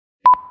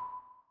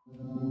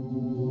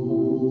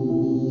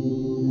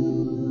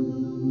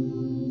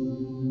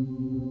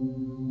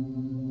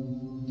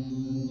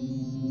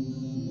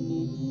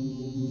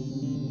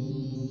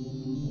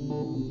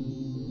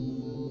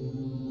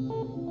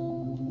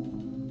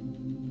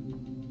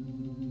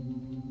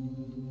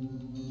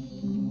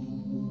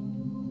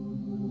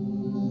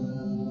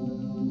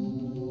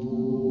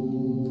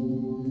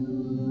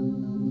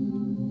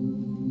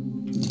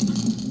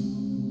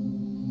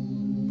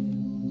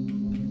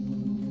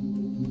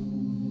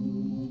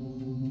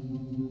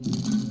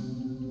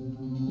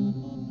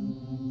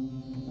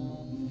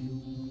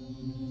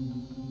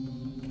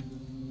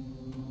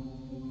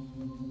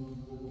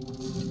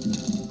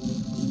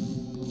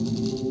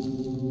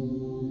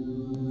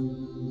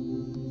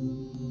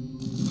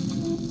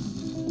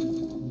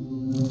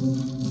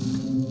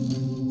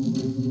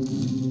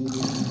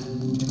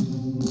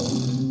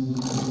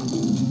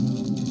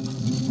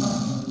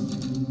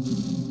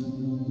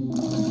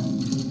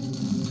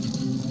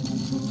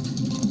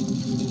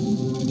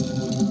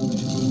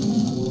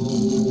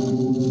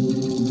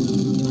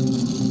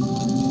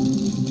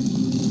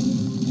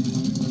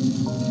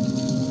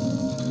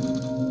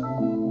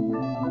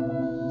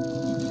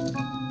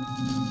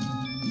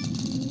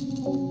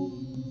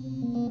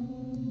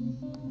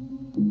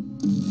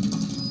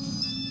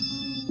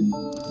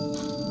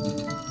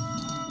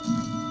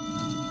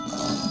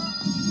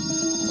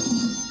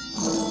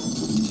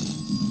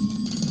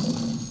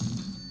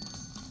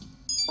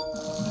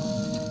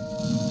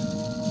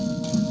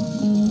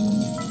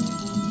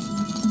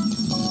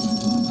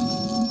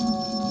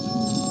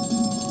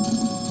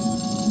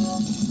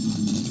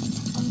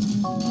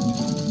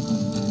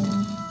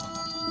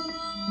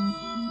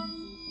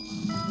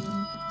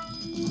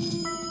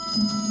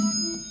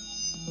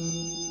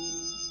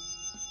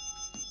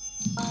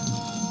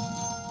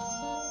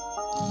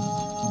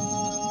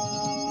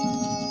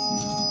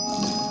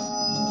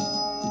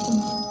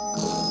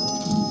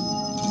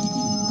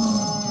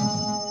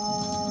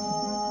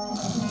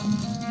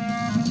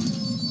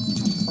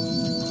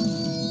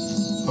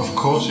Of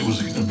course, it was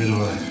a bit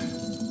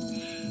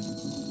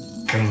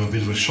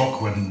of a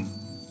shock when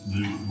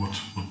what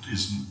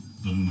is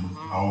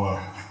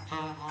our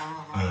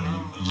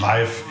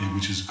life,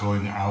 which is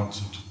going out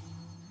to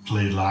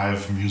play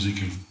live music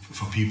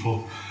for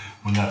people,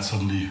 when that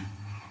suddenly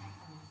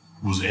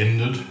was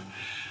ended.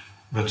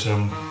 But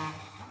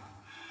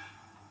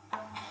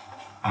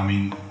I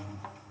mean,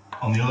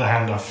 on the other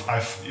hand,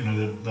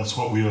 that's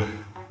what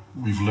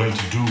we've learned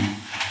to do,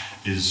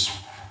 is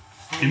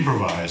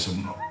improvise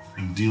and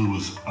deal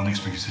with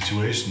unexpected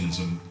situations,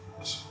 and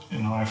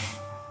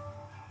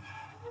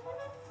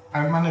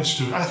I managed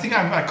to. I think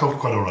I coped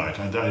quite alright.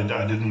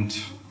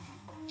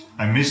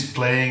 I missed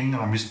playing.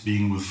 I missed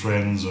being with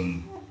friends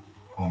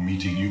or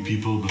meeting new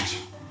people, but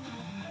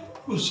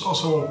it was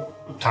also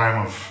a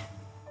time of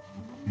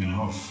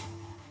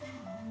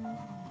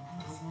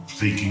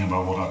thinking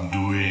about what I'm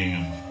doing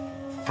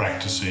and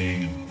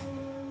practicing.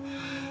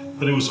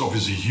 But it was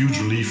obviously a huge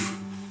relief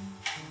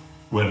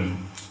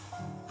when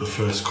the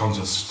first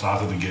concert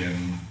started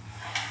again.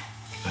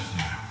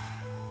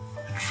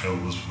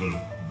 It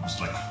was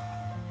like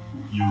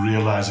you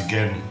realize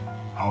again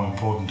how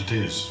important it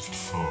is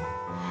for.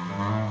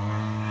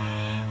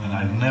 And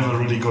I never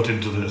really got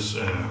into this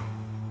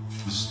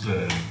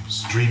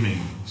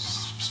streaming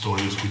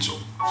stories, which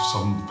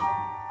some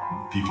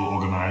people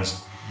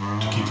organized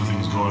to keep the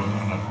things going.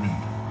 And I mean,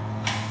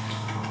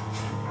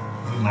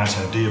 a nice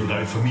idea,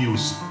 but for me it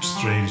was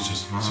strange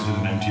just to sit in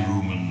an empty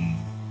room and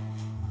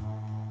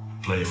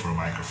play for a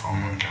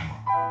microphone or a camera.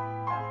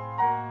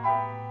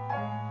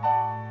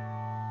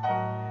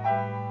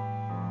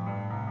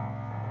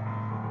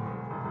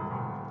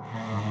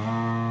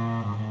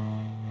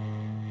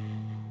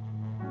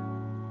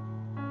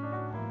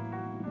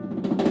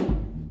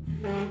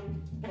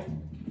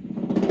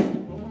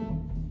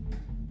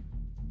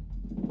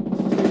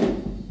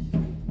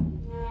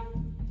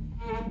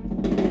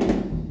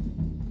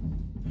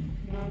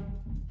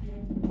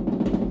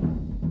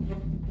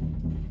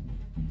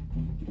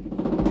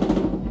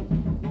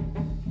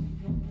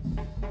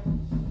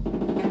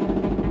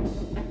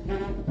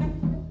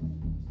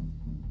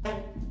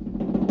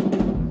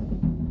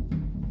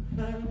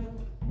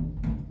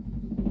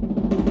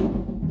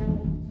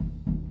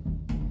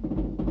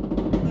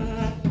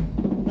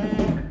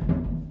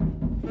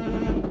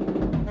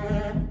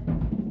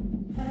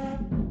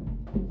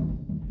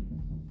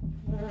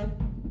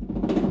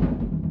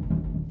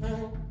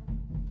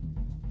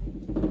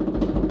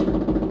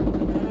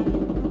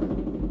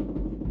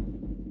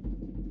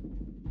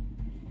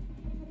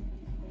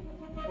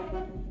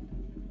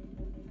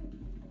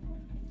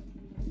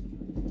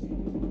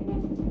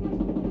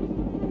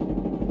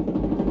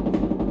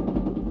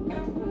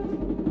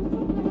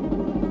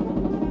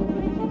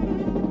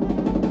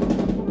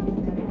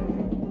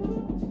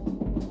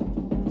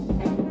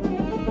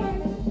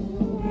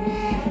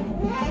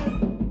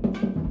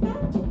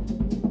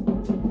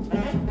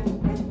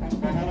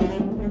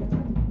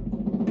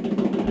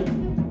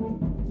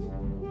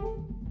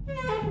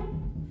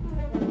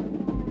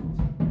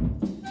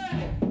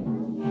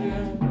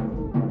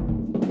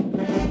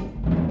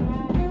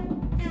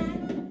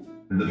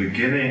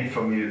 Beginning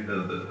for me,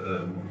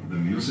 the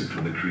music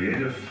or the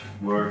creative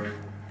work,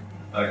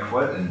 I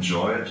quite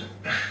enjoyed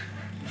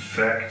the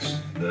fact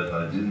that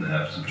I didn't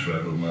have to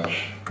travel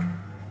much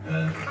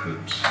and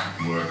could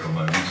work on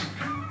my music.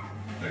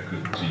 I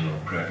could,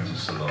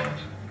 practice a lot.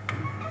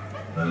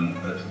 And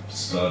I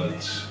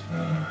started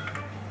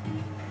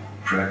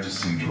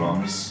practicing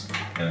drums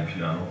and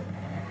piano,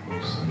 of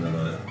course, and then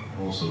I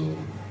also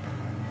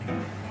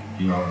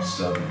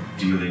started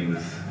dealing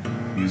with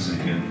music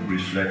and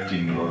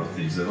reflecting a lot of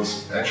things. That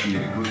was actually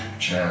a good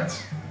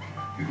chance,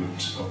 a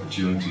good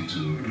opportunity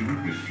to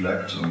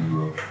reflect on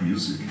your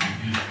music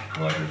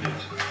quite a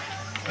bit.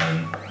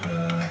 And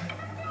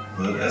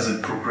but as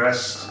it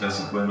progressed, as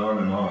it went on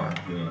and on,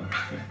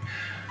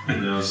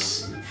 there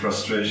was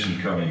frustration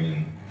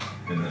coming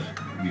in it,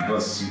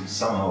 because you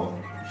somehow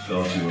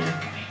felt you were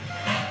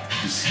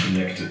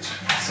disconnected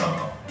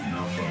somehow,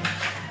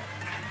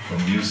 from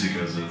music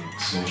as a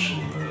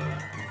social.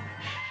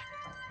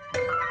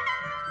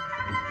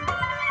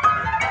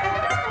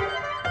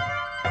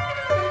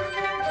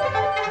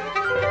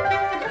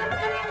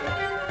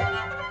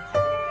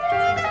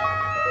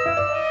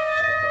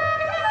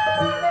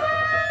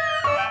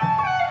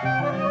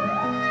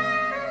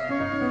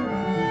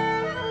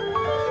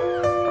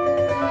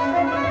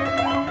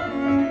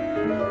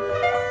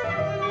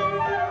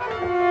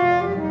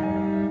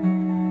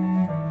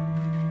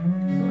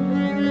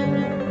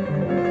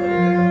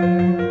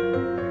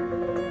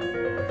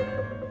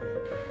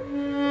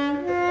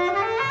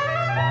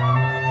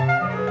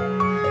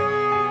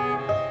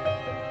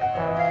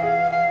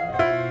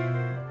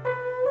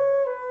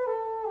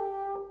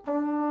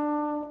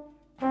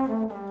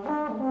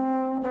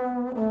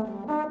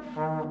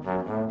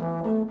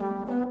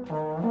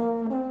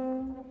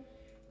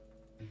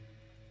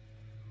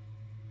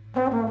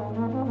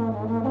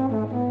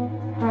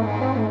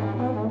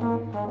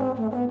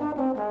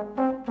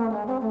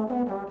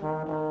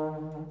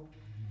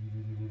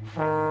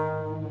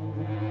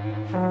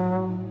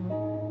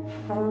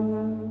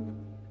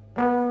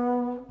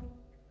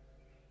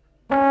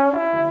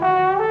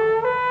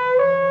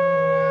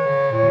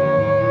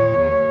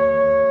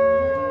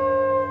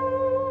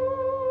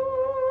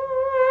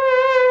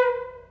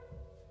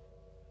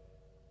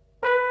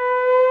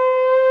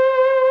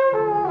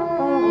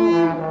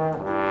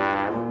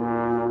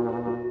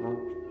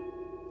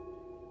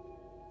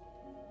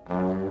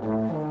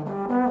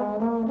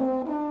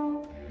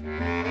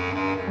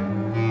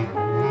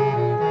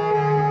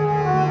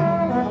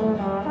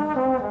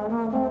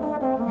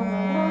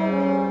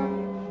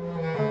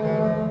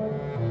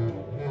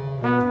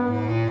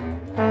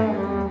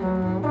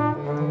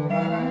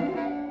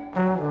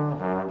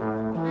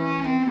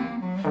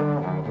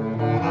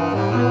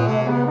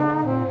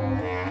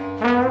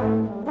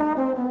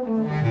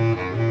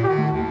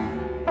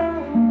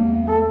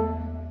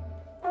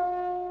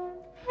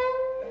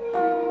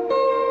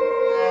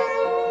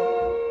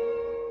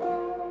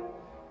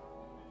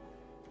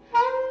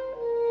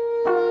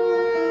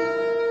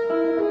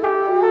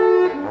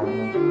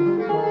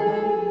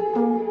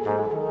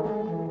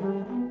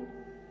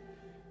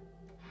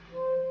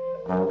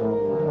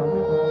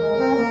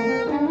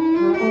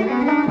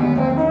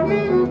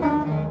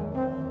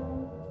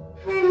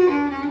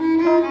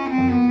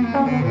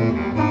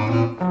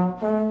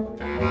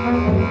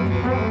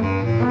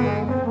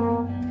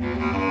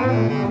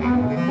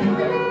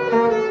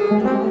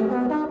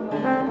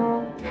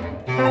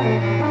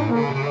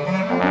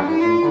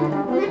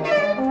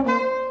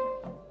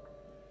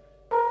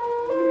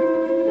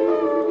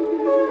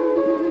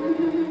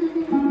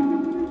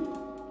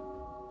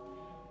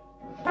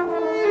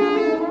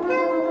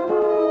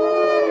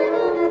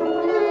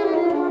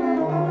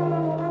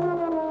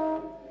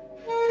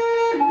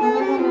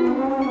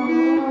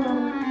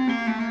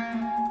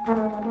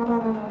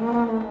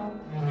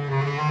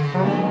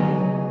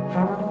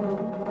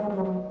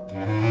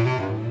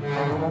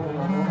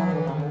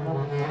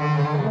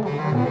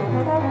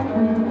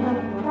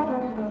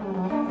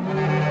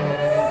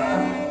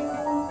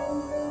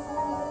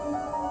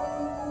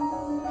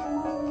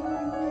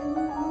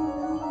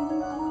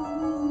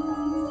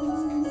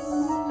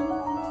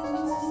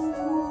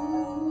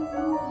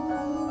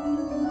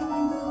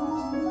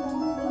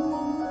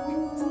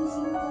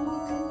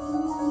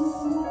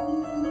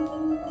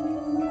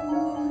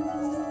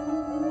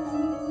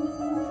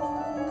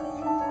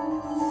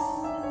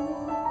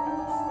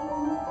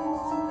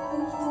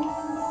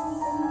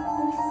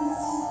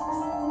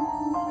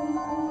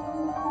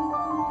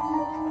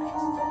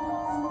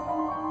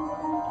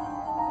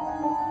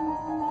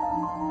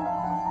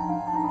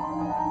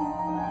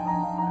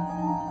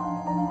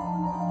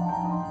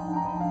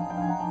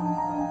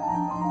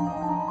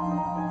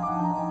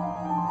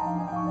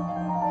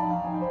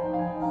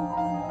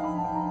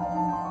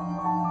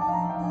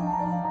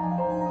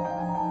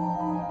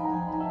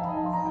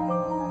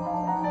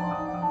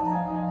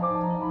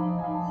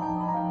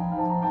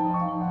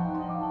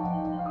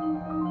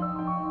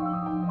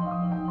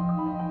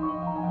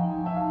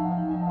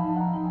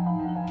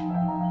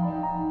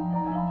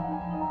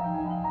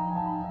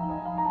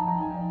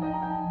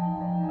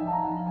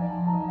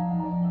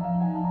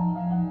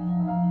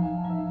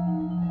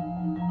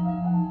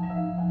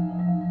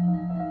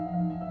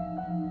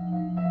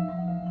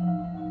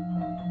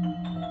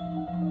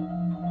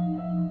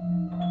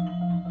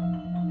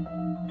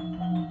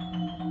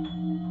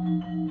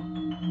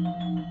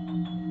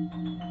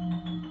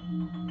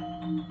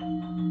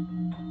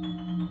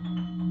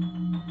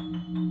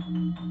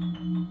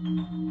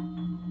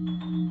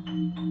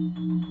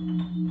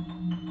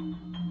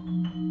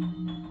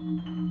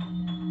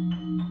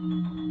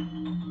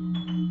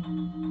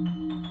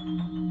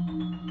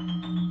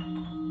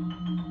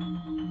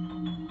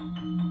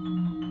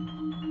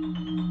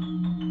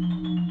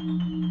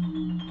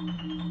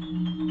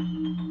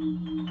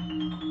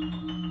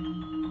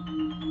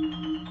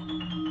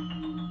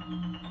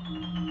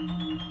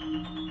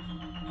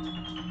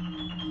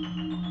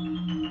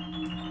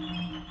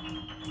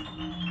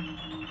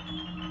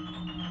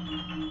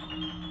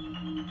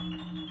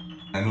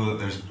 I know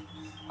that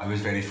I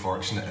was very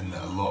fortunate in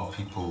that a lot of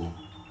people,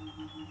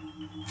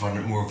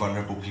 more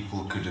vulnerable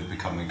people, could have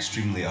become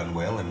extremely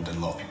unwell, and a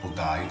lot of people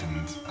died,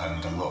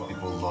 and a lot of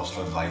people lost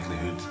their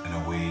livelihood in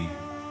a way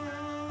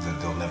that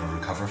they'll never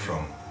recover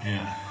from.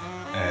 Yeah.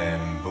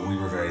 But we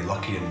were very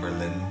lucky in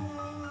Berlin,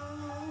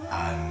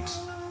 and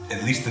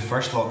at least the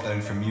first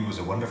lockdown for me was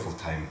a wonderful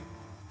time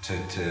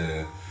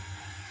to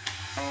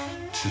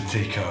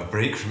take a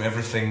break from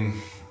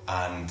everything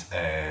and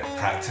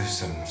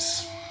practice, and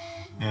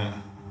Yeah.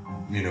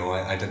 you know,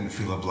 I didn't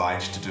feel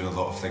obliged to do a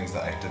lot of things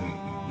that I didn't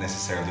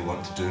necessarily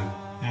want to do.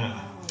 Yeah.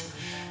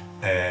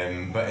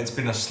 But it's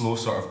been a slow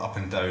sort of up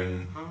and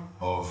down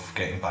of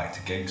getting back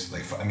to gigs.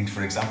 Like,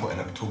 for example, in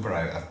October,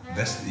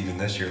 even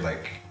this year,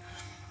 like,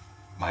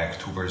 my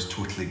October is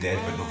totally dead,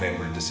 but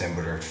November and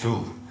December are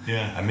full.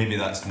 Yeah. And maybe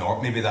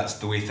that's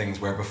the way things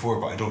were before,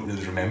 but I don't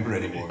really remember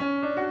anymore.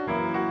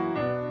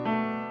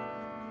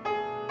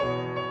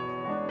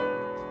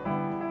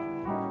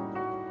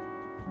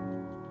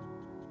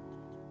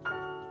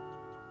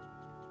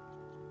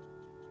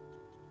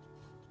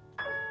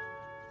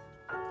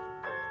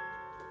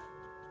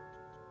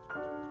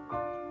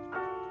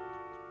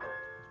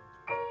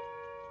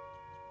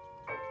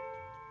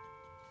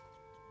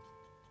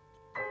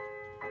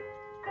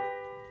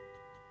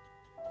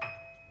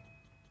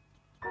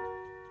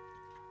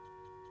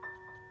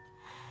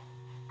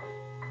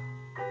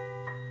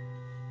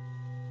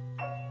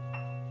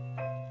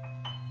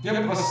 Yeah,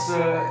 it was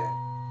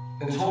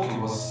in total it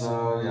was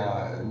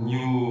yeah, a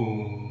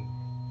new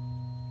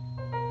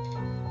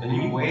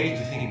way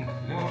to think,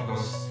 you know,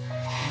 because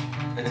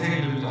I take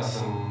a little bit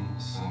as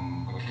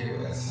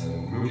as a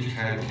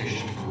musical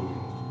education to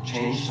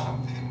change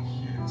something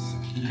here.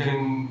 You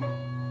can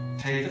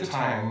take the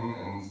time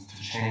and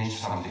to change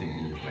something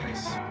in your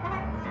place.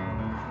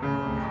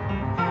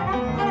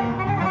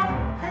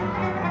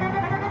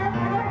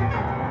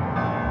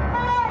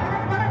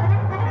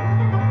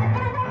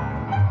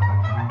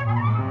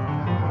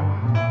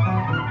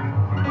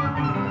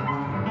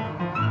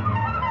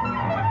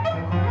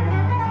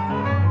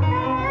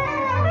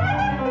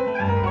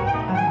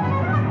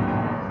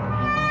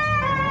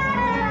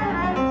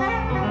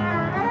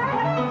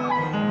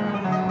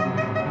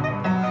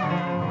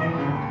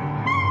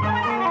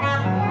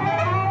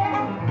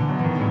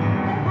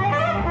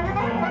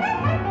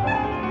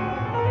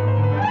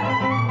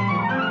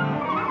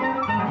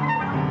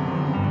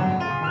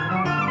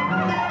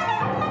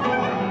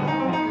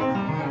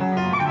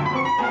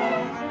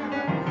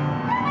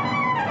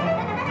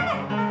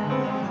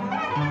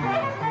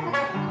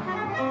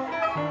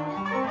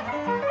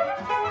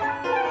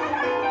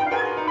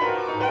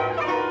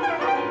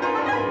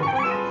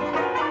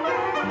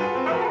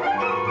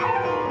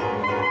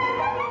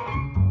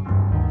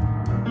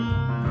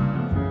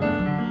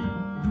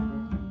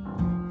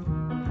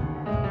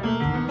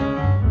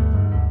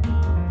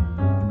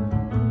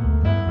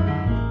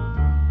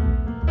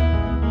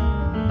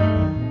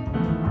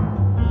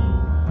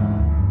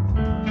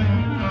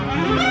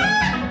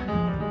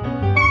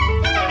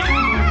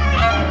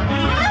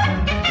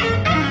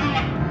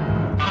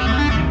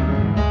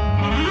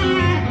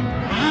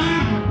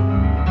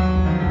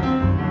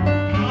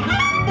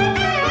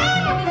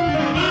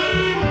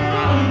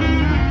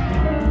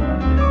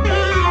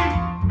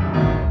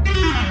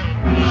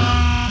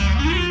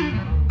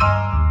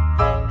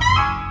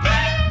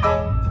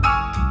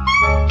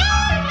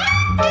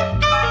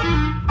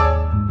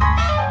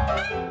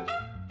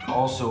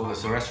 Also,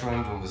 there's a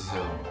restaurant and there's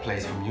a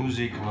place for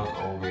music. Not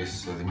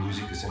always the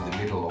music is in the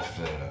middle of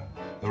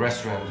the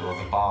restaurant or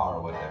the bar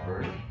or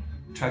whatever.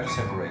 Try to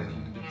separate it a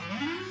little bit.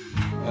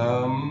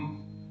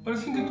 But I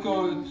think it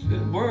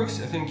works.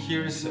 I think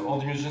here is all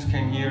the musicians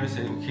came here and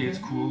say, okay, it's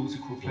cool, it's a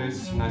cool place,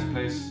 it's a nice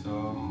place.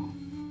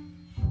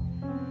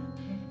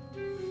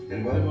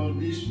 And what about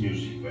this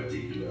music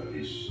particular,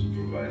 this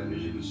improvised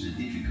music? It's a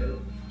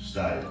difficult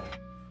style.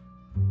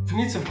 For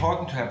me, it's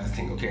important to have this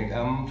thing, okay,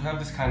 to have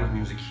this kind of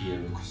music here,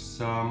 because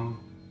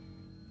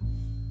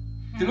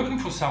they're looking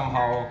for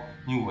somehow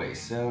new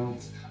ways.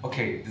 And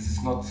okay, this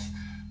is not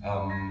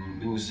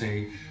when you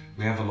say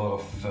we have a lot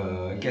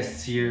of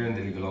guests here and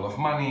they leave a lot of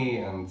money,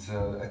 and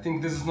I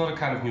think this is not a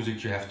kind of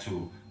music you have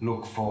to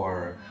look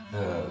for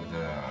the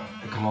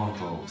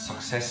economical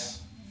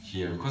success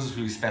here, because it's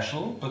really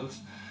special. But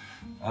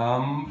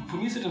for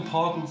me, it's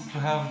important to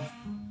have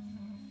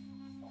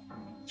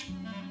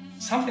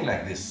something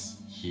like this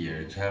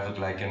here, to have it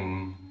like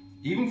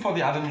even for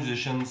the other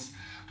musicians,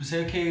 to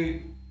say,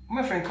 okay,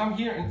 my friend, come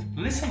here and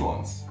listen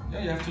once.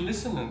 Yeah, you have to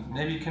listen, and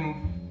maybe you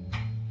can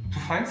to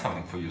find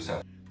something for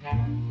yourself.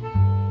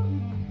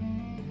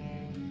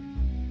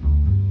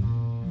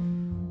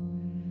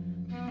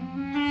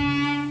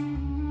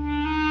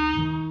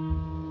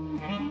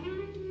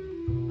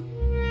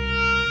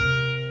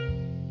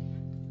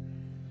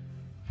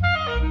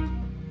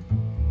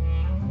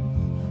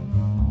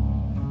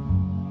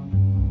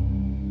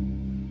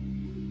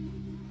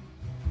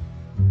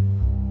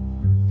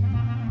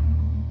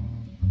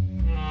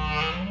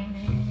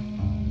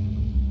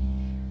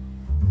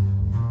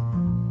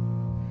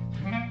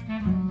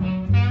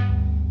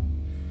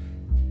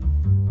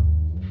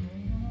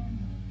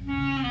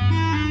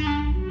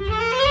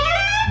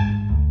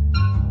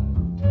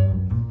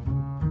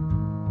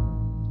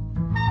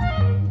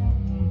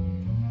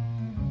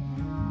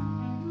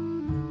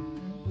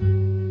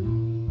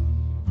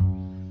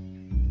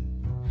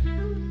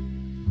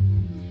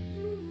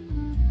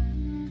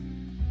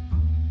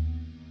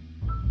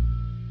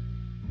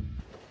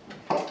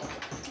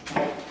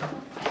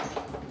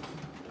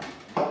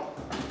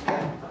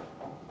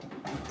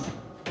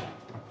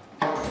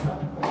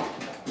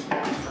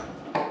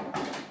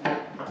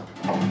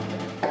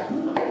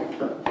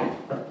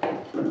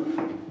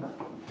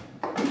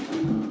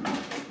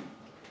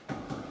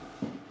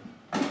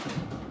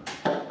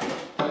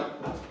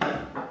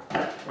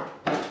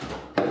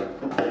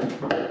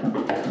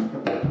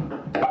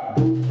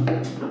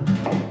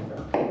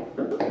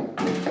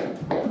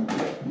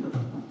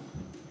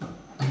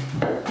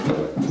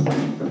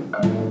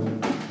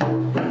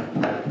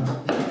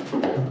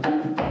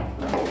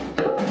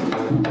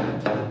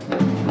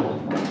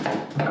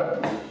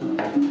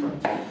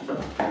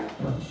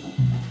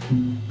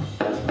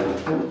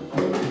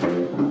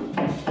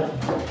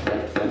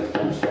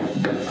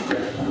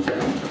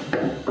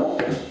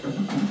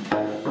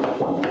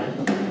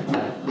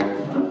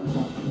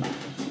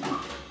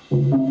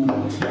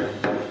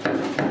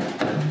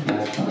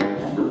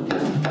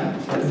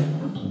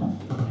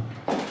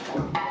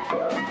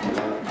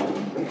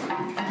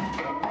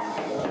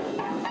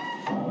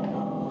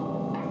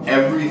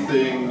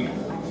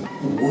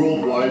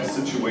 worldwide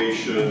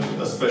situation,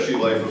 especially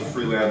life of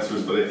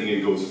freelancers, but I think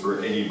it goes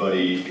for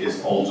anybody,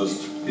 is all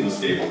just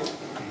unstable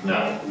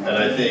now. And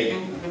I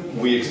think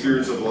we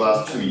experienced over the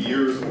last 2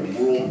 years a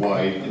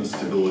worldwide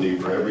instability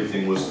where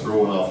everything was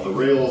thrown off the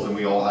rails and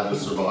we all had to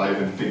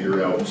survive and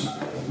figure out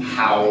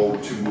how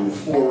to move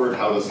forward,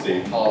 how to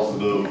stay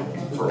positive,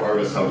 for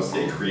artists how to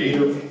stay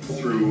creative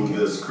through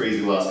this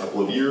crazy last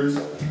couple of years.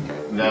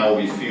 Now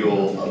we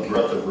feel a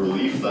breath of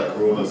relief that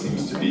Corona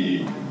seems to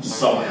be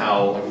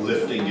somehow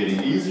lifting,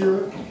 getting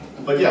easier.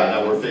 But yeah,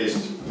 now we're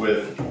faced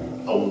with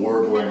a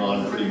war going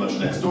on pretty much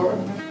next door.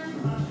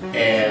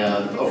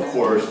 And of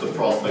course, the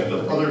prospect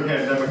of other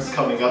pandemics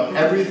coming up.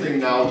 Everything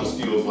now just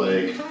feels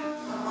like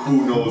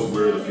who knows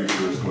where the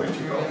future is going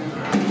to go.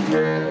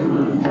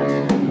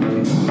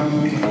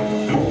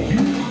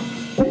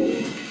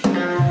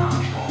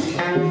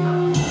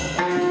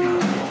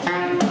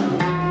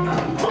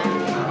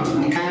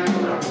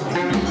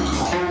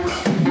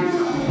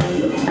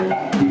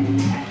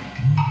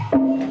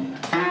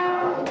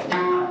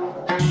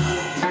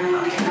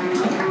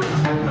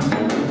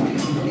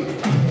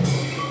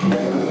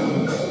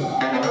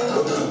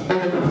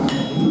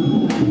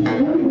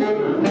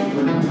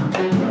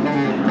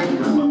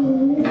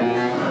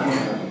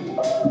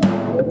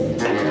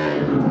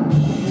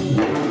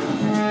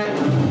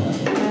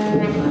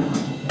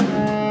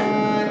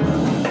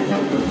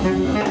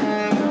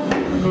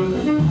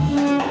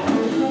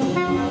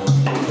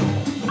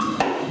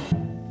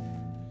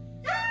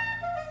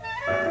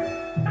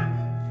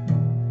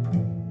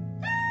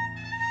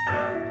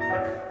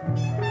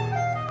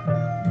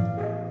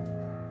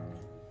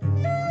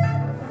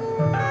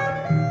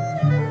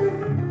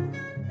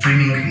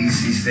 Streaming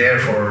is there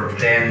for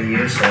 10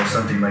 years or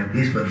something like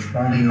this, but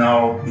only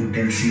now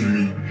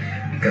intensively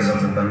because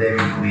of the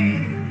pandemic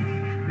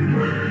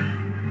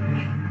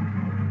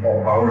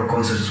all our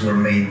concerts were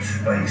made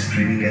by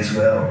streaming as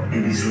well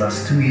in these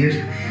last 2 years.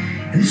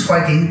 And it's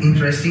quite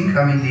interesting.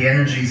 I mean, the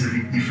energy is a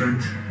bit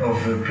different of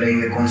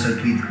playing a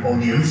concert with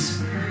audience.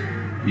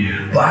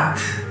 Yeah.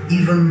 But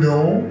even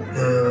though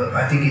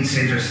I think it's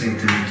interesting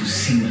to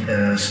see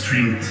a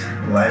streamed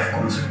live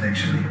concert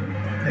actually.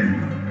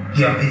 And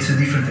yeah, it's a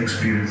different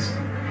experience,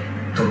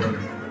 totally.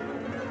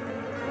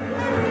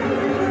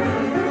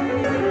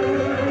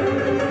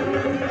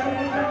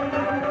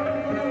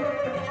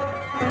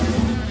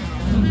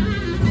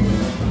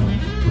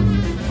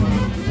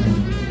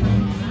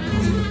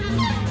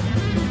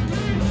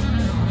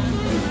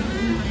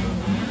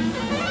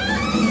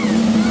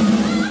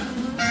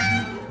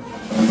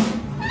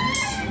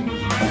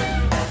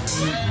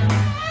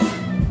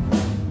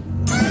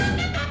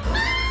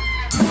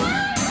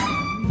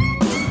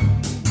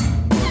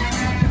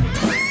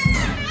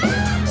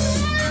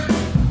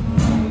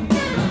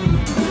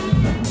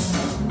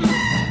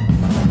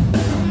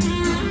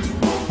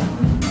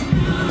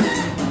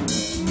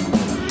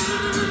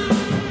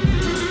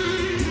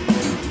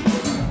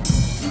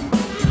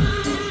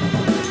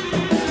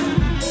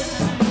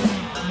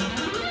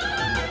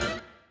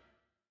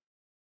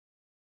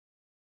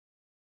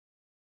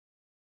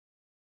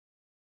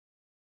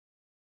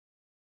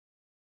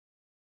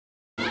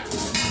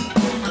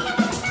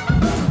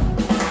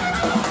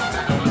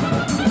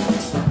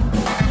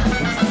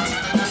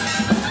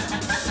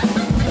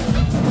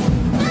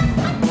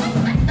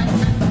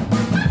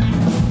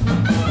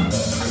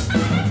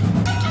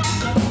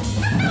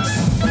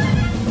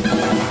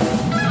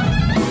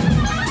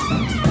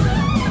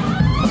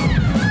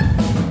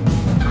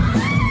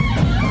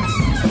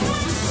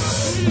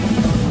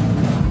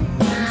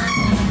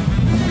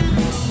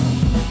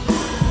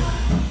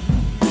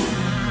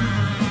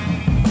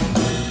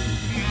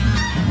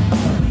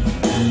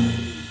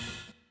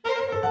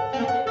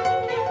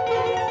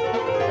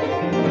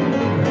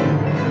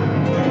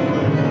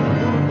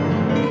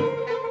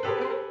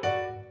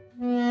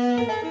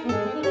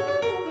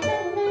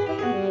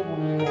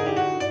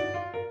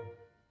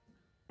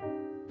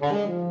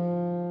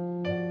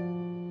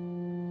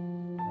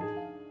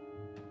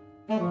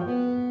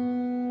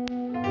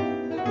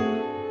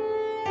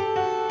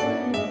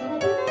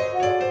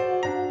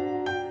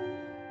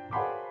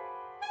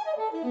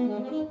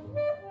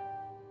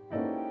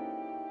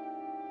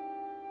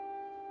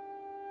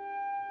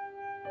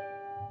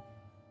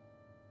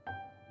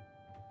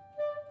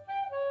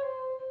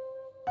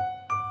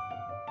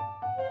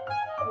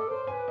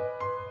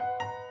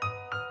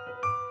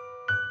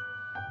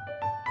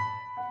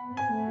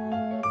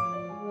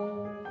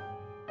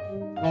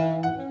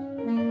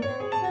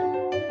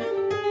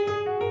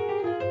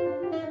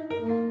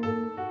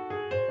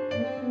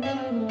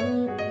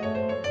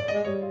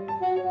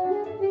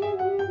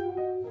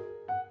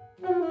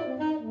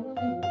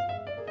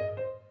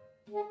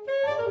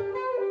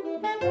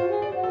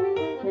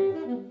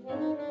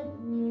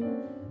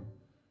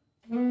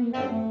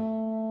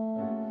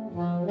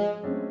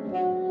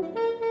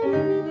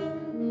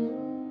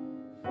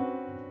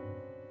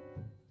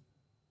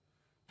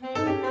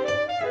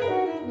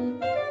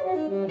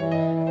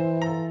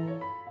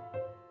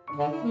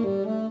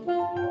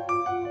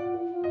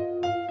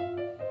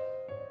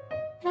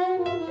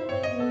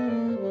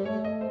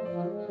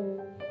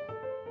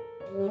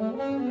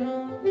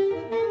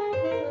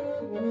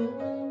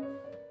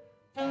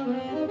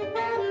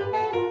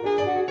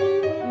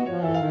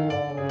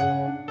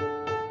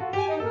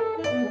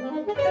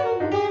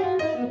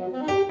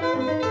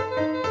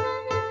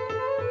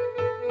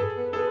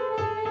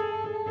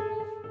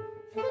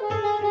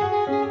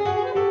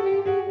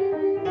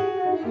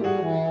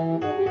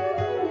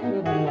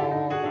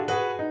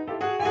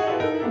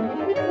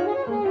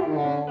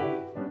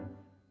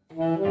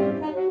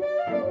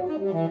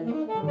 I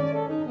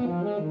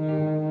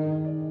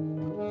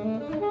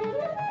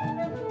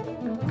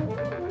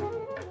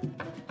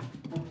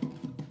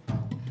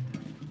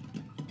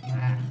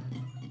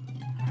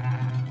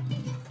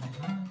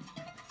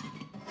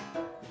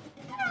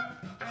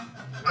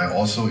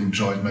also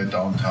enjoyed my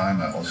downtime.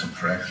 I also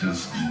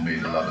practiced and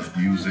made a lot of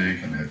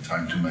music and had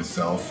time to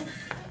myself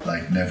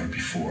like never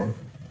before.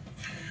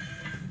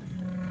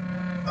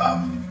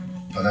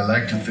 But I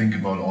like to think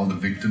about all the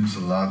victims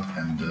a lot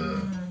and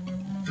the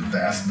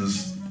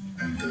vastness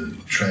and the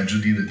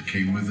tragedy that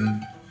came with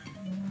it.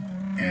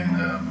 And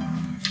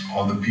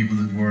all the people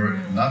that were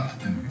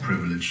not in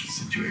privileged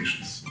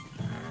situations.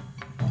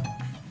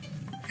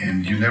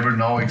 And you never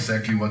know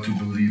exactly what to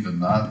believe and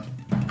not.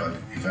 But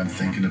if I'm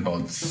thinking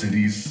about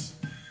cities,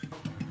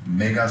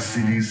 mega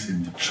cities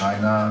in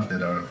China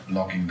that are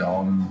locking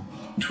down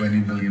 20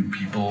 million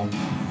people,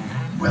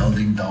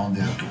 welding down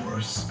their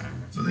doors,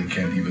 so they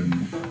can't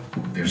even,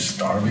 they're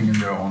starving in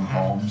their own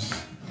homes,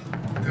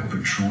 they're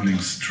patrolling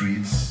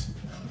streets.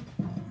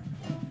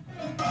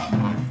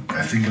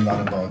 I think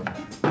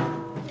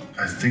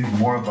I think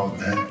more about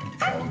that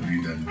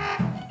probably than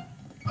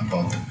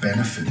about the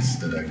benefits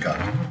that I got.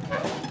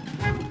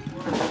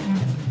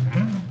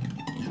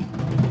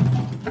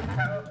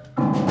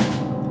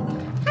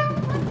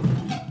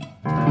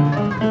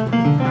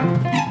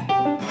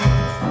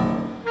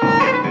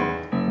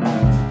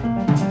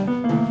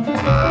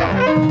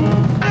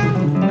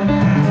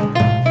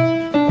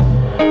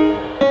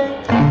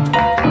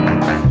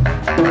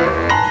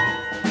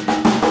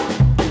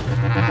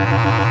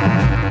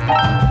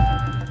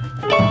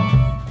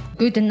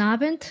 Guten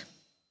Abend.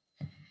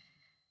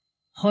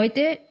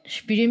 Heute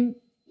spiele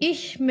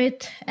ich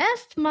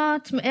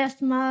zum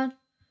ersten Mal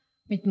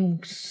mit einem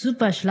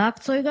super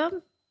Schlagzeuger,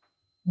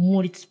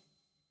 Moritz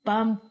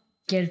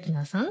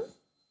Baumgeltner.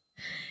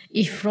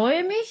 Ich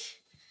freue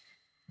mich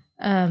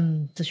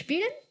zu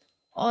spielen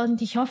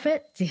und ich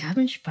hoffe, Sie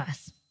haben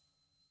Spaß.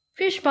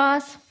 Viel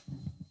Spaß!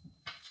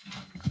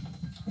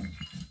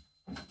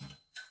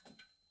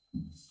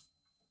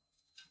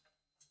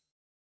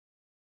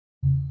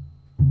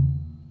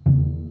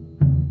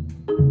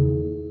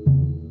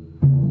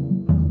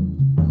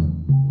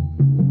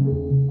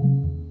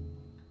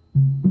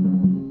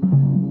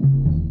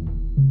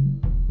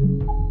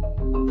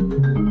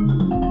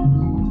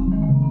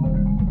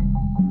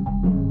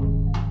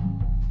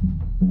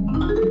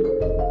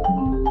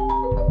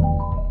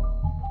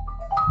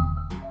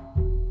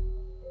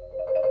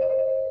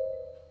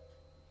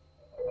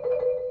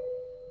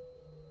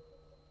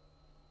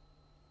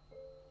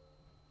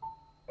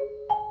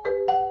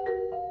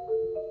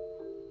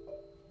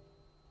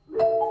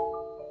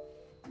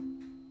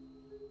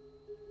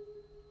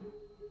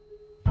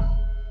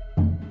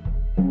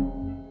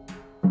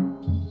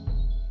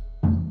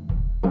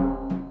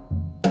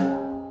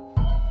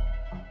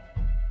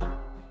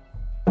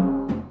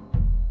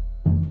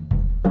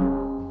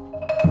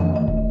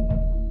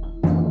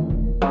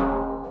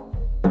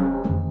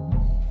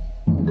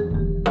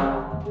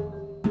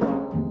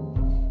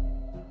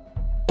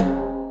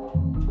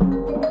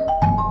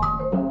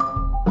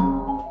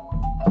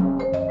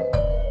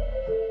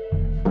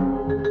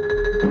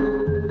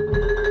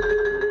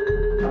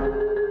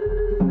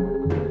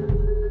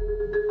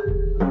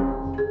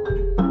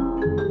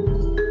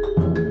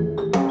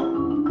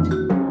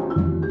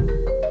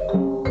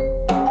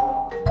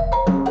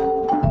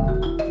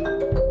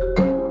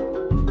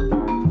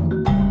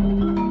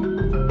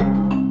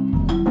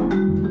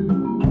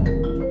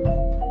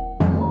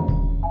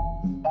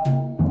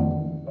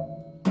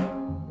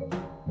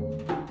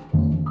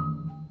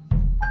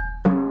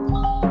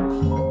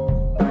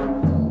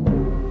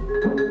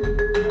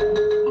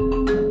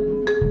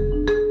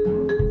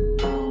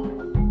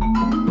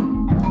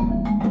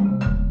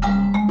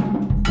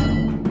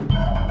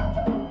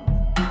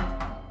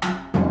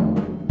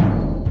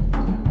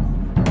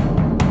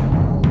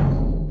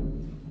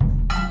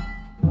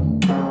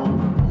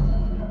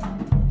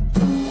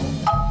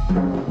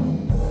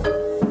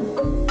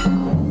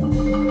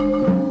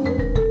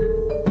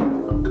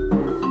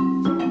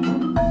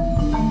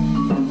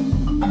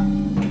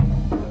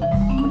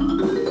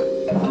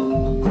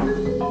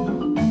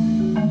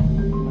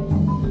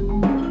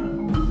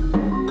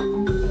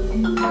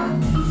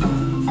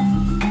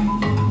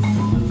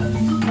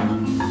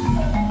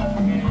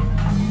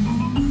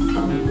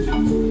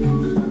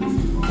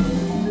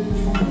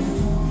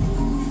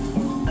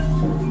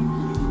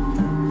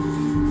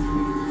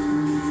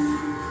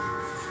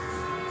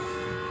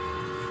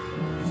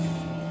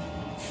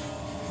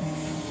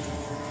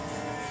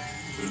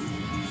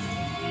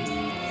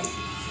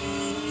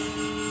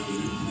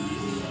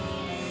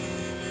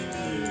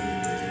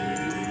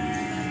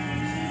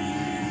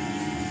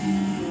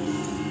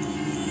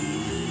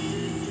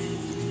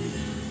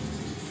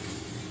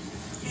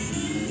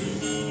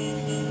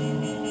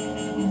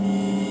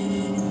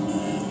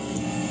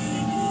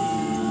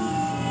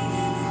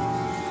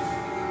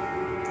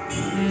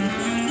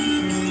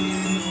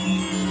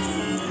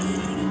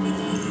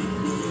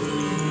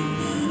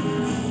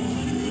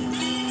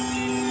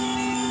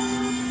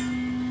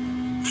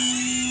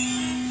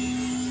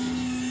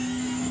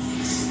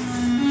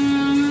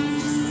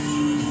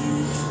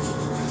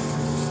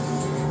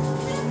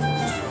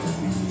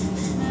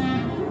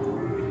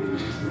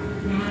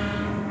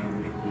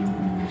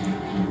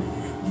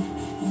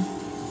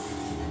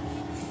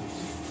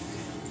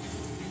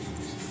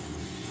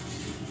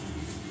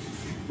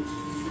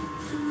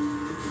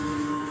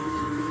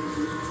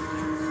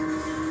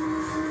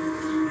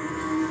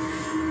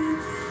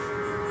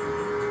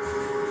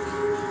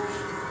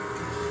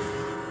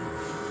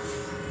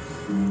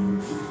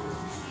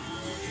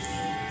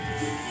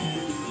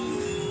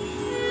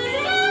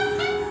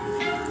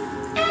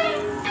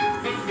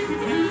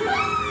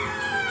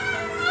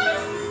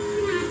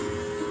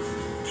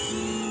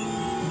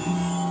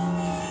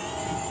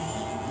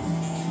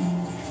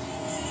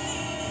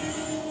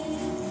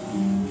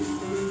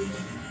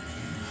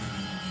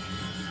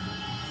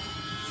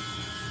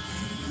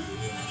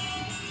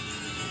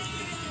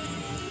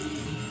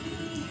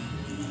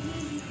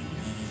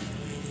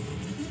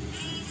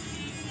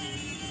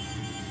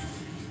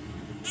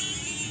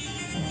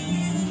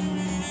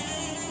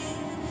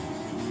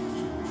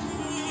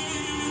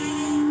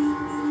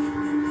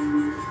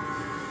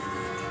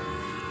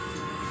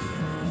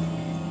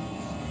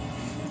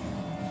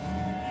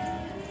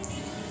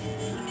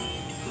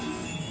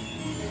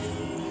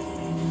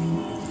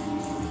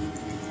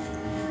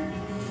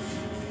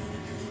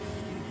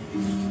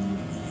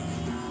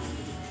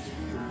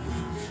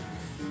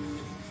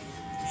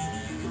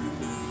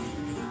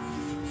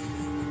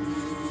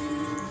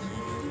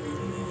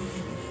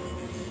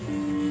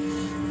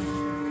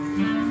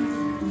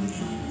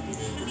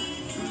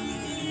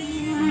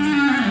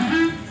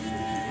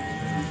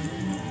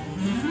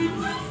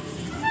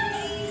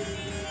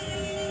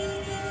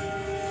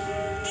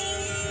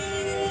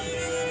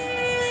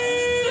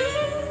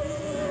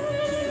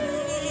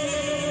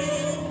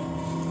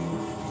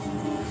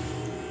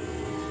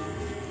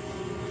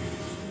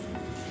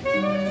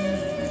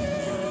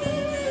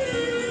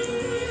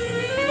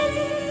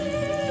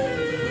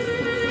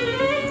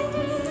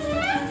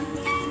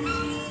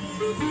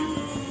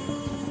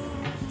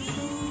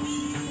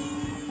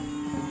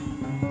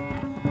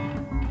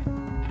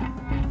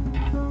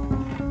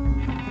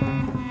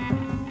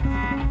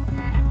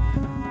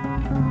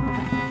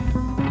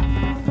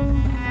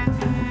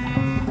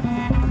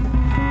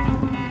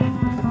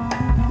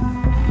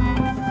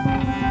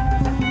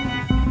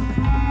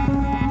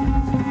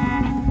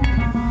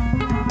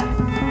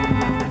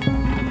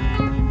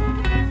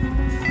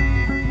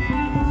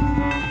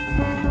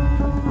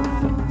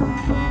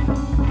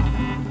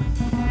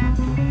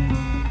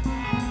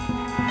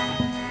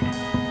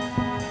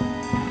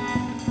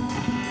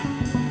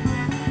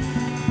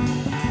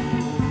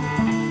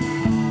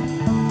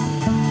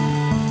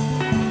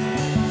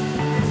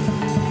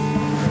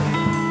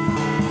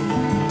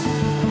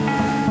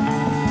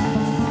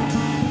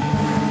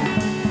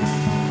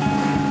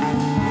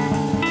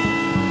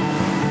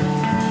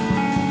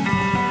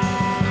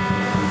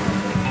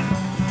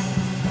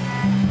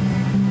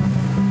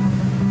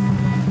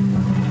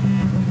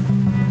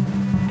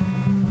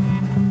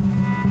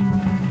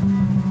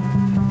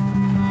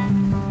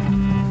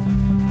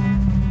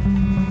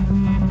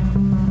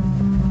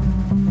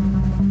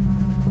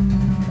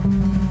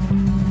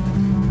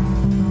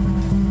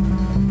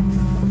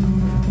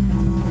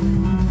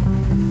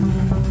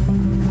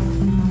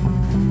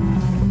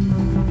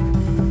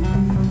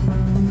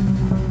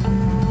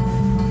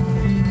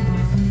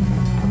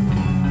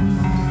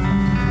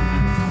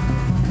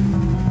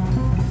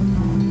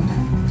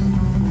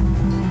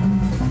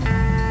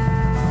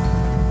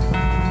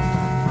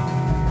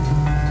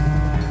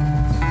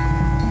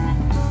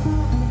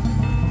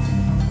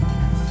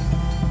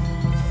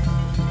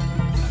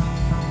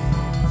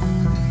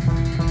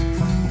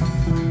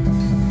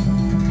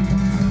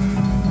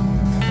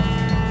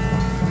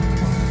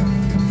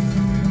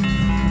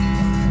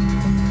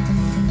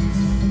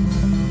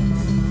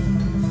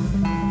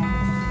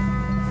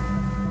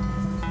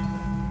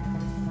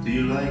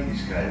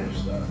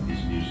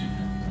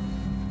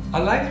 I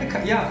like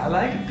I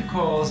like it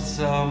because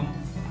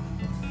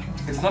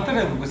it's not that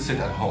I would sit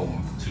at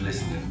home to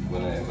listen to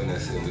it when I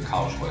sit on the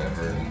couch,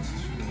 whatever.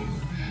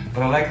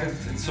 But I like that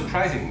it's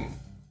surprising me.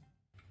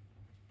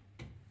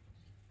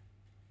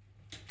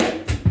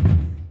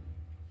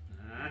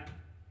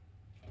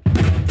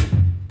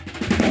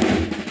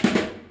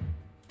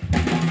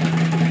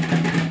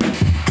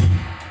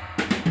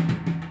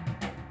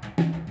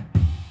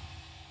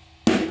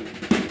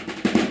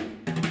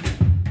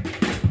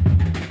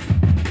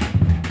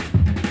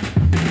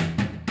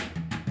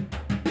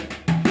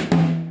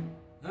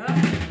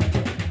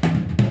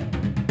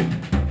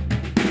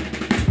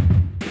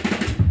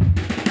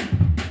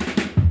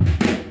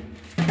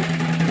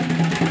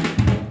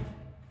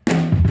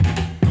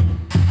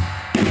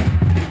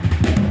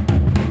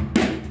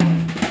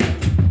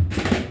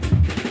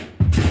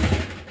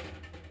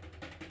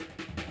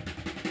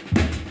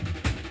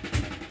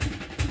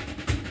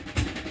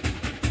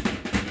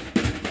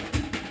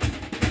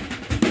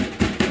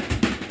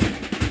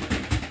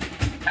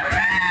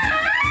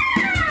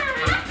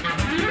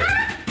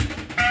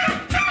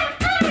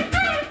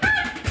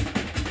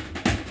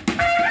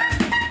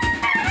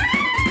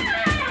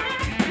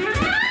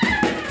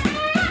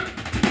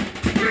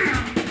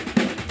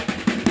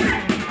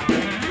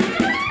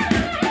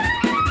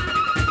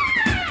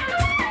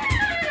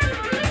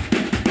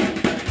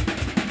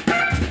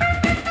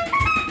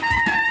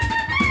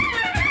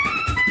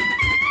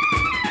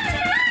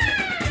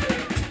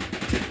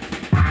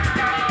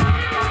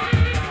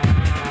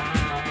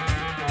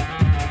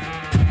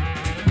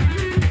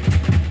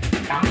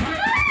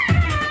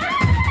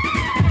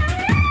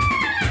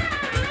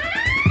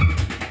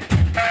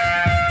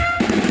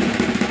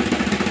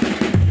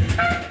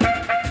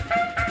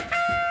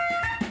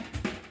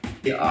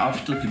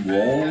 after the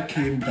wall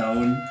came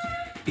down,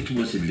 it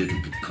was a little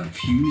bit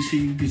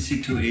confusing, the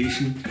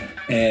situation,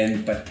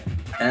 but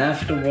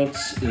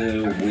afterwards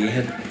we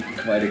had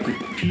quite a good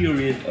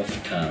period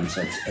of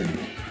concerts and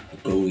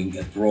going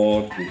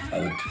abroad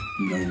without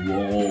no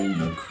wall,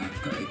 no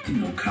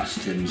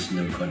customs,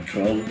 no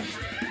control.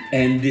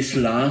 And this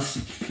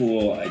lasted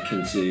for, I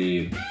can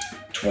say,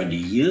 20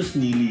 years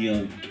nearly,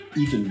 or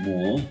even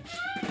more.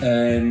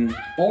 And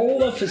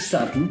all of a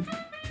sudden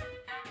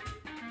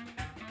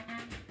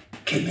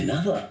came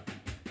another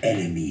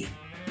enemy.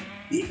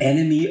 The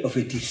enemy of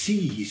a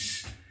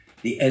disease,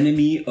 the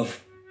enemy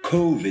of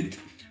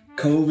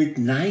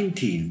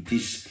COVID-19,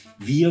 this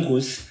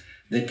virus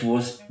that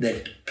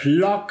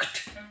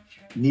blocked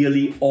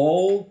nearly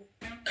all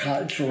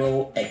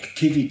cultural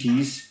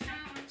activities,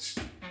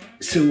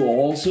 so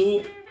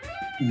also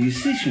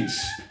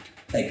musicians'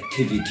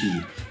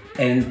 activity.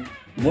 And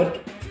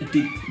what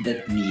did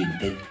that mean?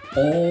 That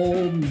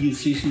all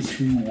musicians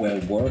who were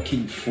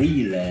working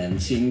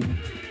freelancing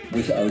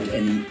without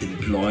any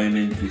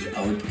employment,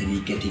 without any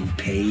getting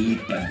paid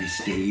by the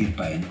state,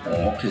 by an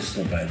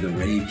orchestra, by the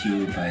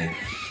radio,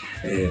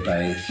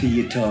 by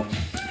theater,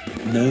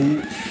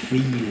 no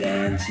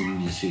freelancing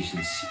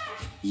musicians,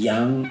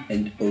 young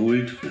and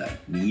old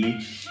like me,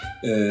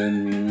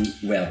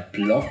 were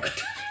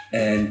blocked,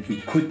 and we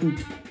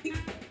couldn't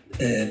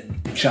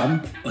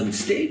jump on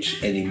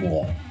stage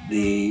anymore.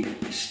 They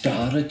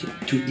started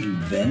to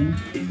invent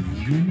a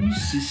new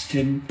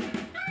system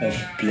of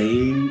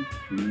playing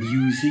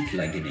music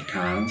like in a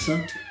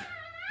concert,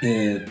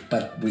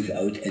 but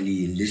without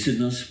any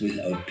listeners,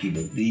 without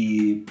people.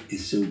 The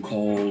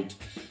so-called,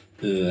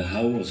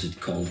 how was it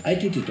called? I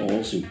did it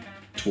also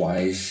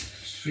twice.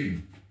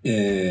 Stream.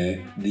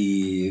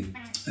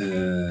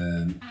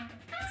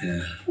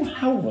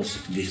 How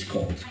was this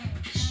called?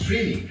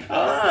 Streaming.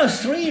 Ah,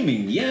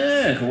 streaming.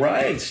 Yeah,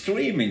 right,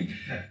 streaming.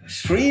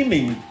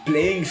 Streaming,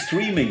 playing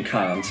streaming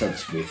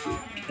concerts with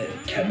a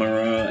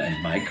camera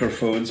and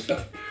microphones,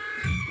 but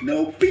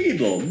no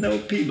people.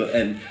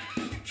 And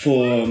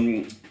for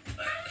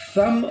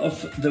some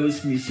of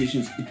those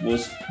musicians, it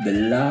was the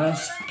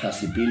last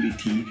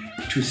possibility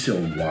to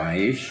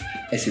survive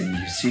as a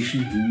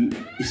musician who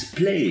is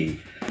playing.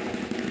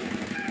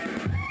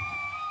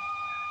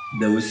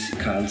 Those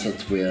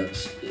concerts were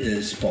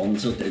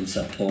sponsored and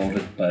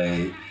supported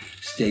by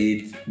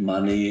state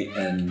money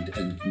and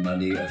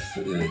money of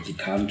the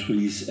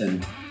countries,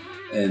 and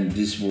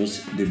this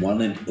was the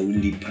one and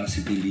only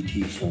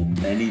possibility for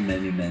many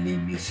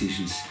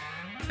musicians.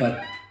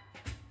 But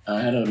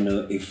I don't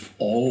know if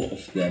all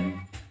of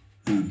them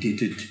who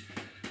did it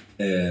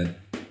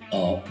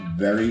are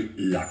very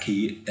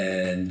lucky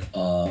and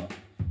are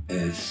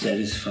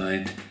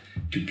satisfied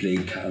to play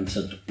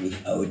concert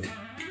without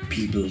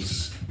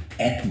people's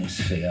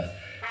atmosphere.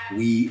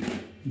 We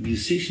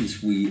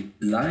musicians, we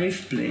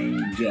live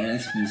playing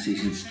jazz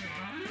musicians,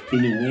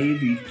 in a way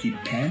we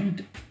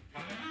depend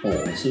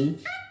also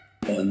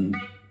on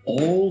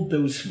all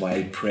those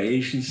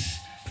vibrations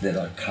that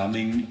are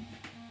coming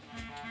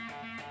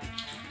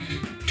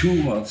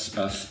towards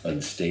us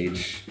on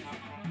stage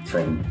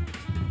from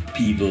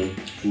people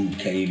who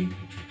came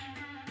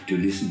to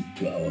listen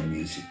to our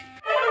music.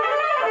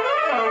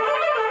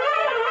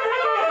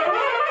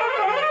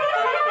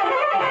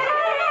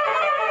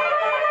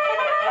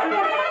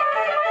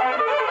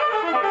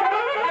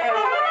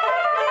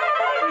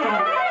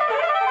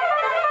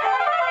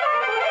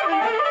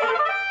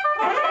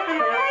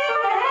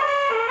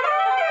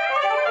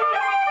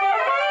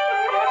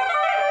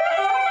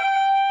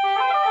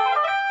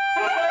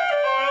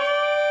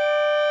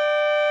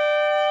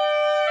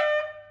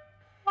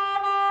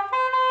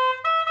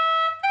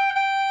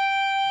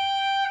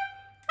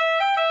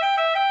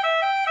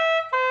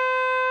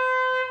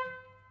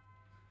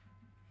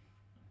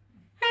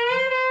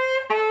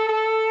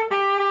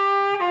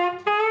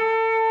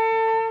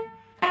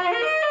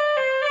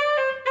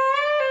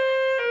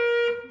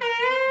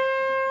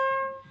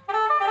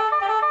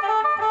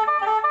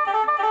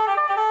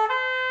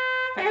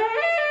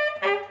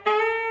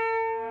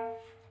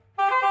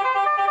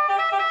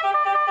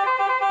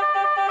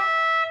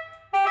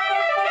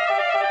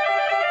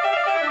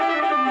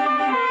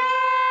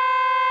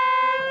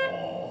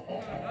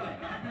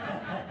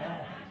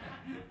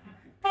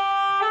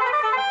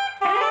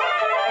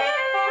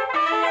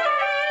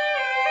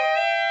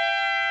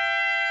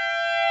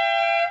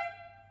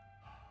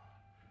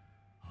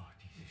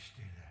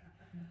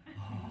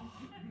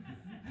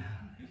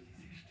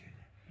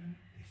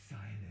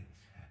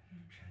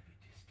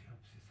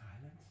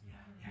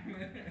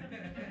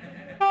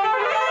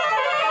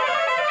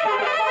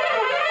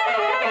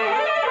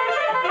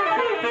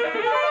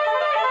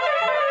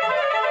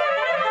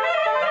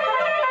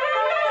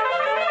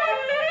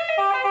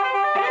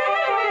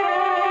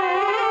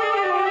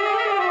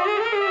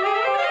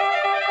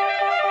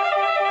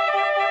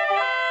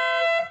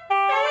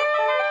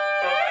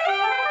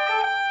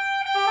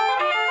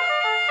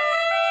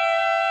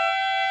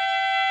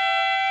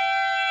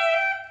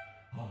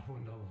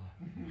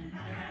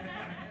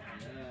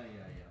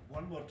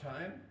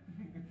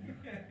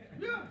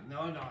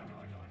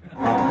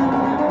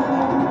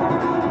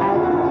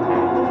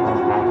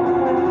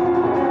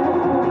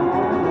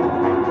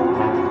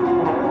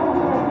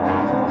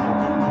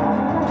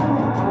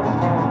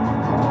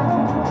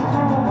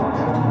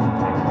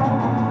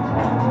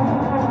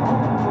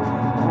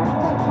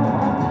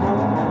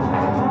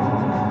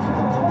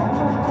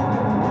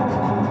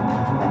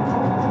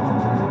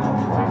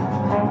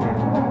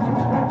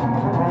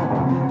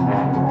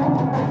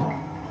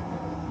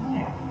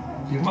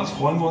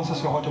 freuen wir uns,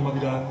 dass wir heute mal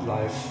wieder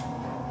live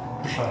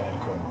beschallen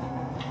können.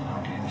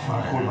 Auf jeden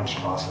Von der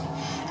Kohlmannstraße.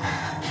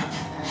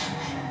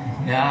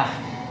 Ja,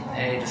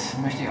 ey, das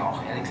möchte ich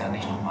auch ehrlich gesagt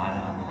nicht nochmal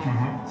haben.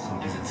 So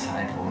diese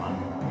Zeit, wo man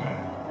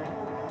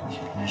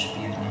nicht mehr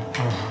spielt. Ne?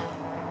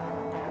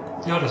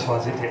 Ja, das war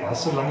die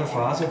erste lange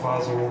Phase,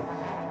 war so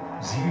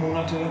 7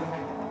 Monate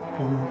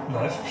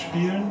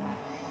Live-Spielen.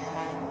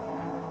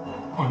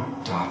 Und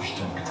da habe ich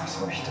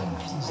dann,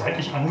 seit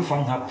ich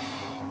angefangen habe,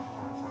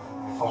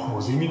 auch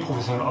nur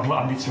semi-professionell, auch nur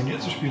ambitioniert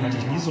zu spielen, hatte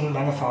ich nie so eine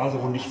lange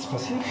Phase, wo nichts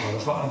passiert war.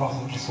 Das war einfach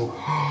wirklich so,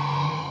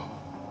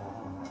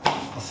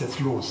 was ist jetzt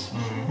los?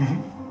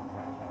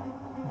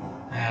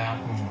 Ja,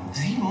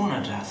 7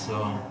 Monate hast du.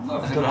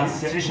 Also Der- du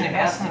hast der- zwischen dem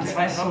der ersten und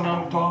zweiten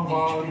Lockdown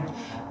war.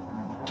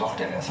 Doch,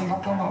 der erste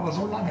Lockdown war aber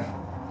so lange,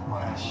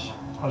 meine ich.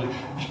 Also,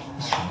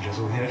 ist schon wieder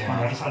so her. Ich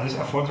meine, hat das alles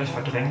erfolgreich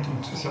verdrängt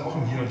und ist ja auch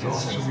im Hier und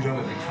Jetzt schon wieder.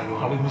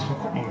 Aber ich muss mal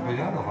gucken,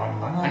 ja, da war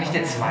ein langer. Eigentlich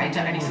der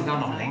zweite eigentlich sogar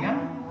noch länger?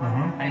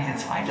 Eigentlich der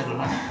zweite so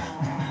lange?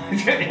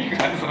 Ist ja nicht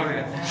ganz so.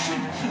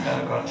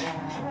 Oh Gott.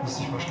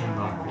 Müsste ich mal schnell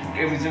nachgucken.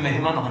 Irgendwie sind wir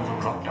immer noch in so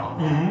einem Lockdown.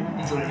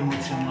 In so einem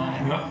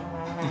emotionalen. Ja.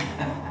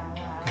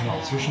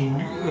 Genau, zwischen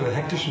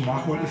hektischen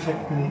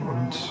Nachholeffekten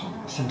und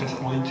bisschen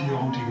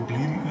Desorientierung, die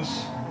geblieben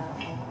ist,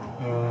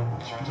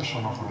 spielt das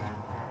schon noch rein.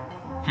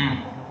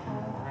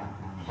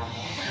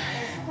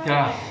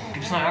 Ja,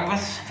 gibt es noch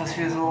irgendwas, was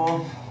wir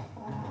so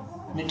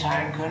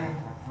mitteilen können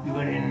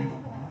über den...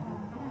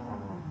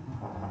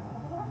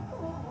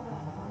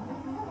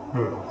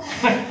 Nö.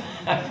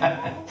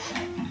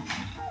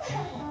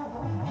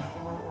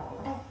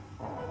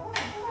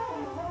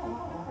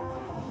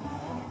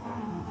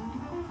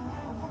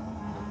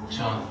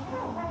 Tja.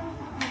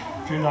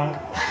 Vielen Dank.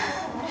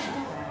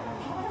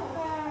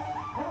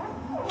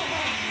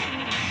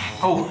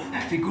 Oh,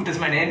 wie gut, dass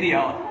mein Handy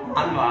auch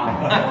an war.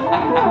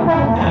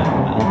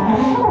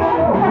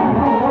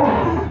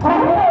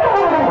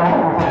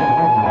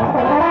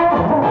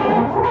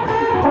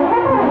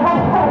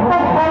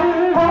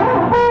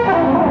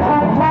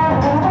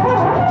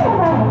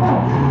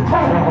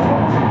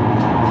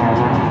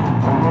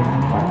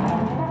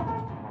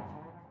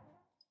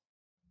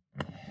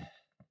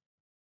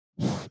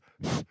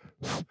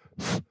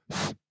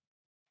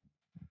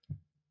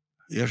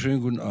 Ja,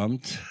 schönen guten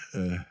Abend,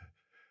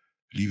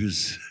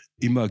 liebes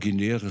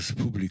imaginäres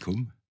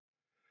Publikum,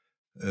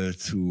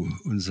 zu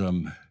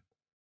unserem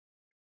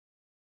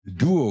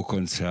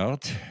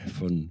Duo-Konzert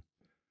von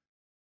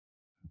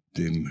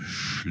dem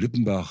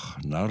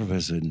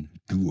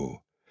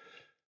Schlippenbach-Narvesen-Duo.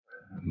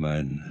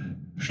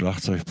 Mein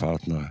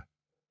Schlagzeugpartner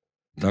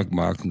Dag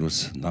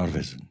Magnus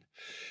Narvesen.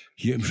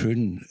 Hier im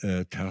schönen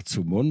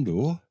Terzo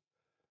Mondo,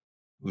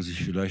 wo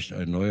sich vielleicht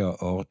ein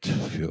neuer Ort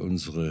für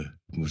unsere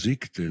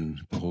Musik,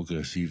 den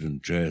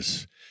progressiven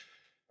Jazz,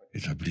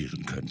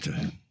 etablieren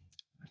könnte.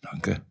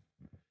 Danke.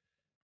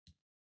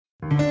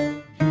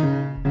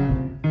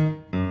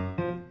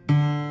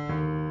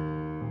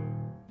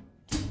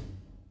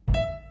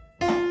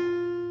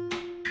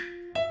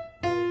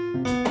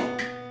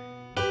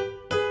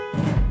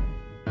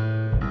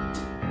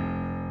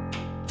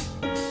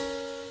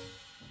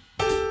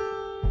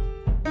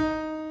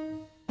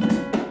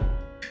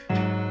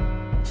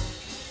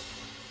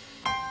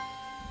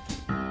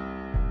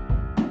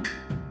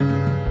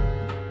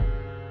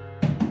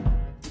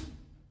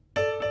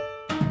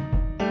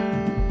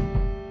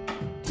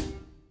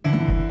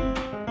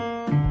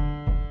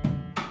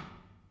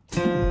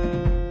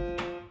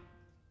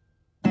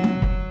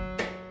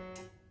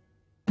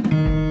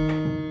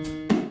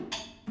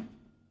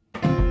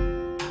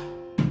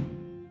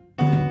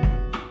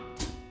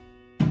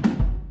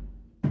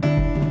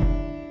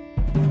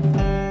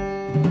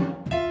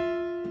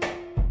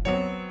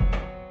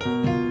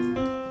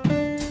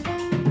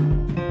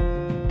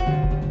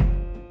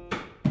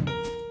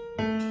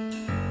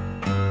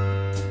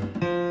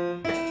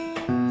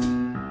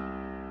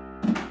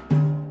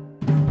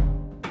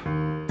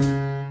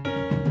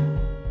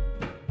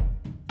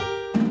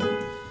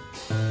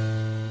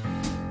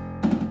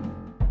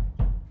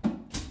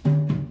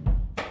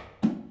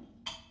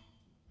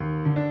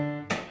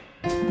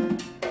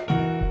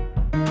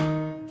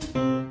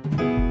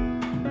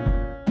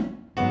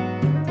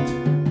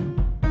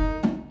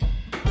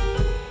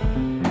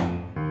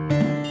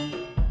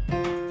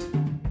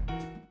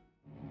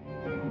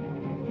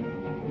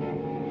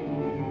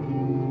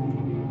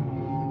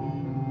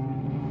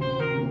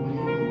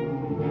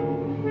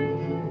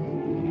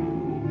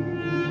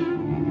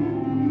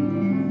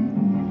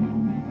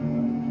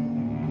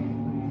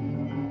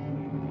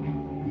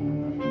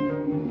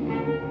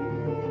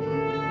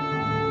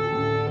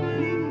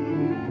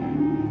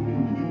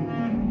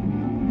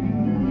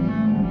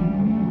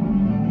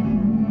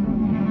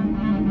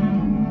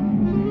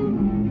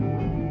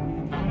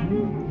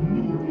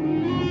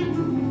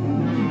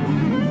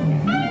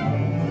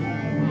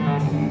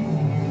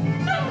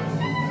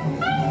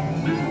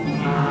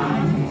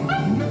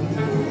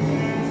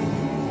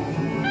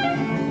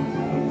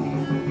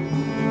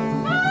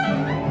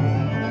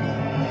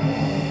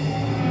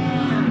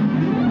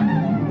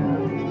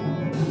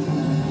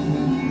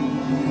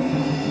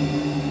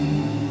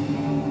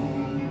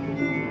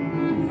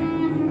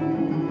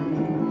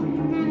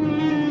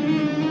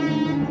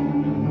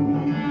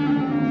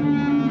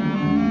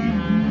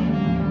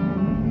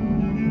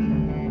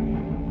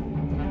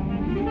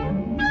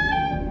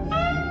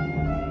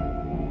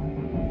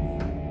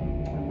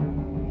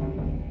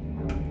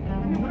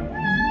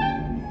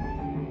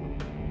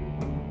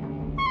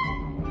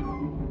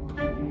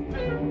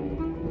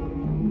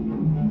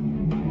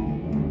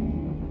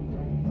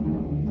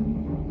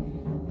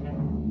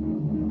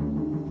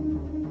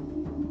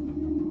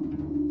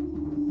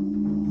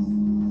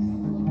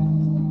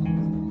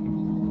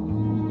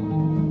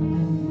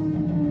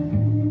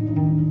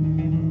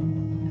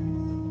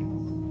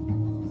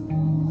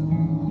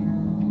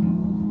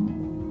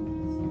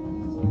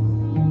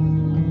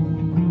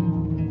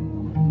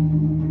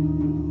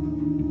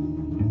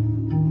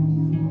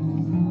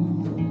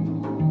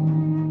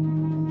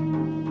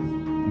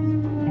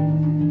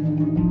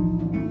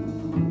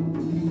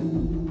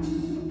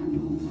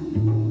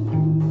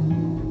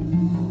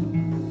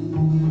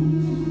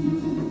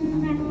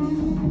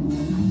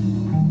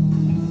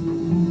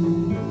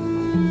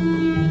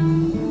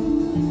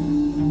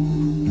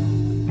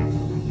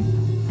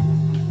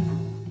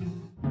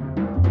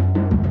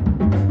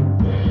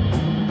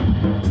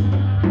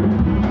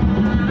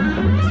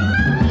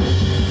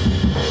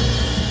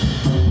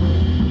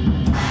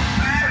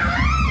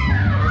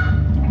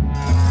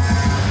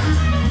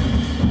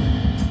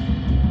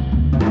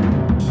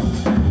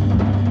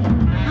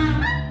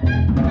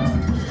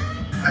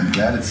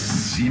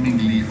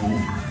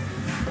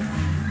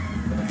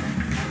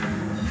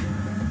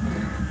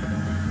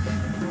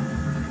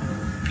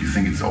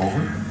 think it's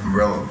over?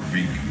 Well,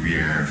 we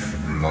have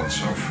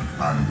lots of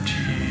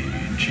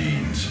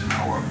anti-genes in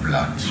our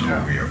blood, so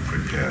we are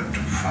prepared to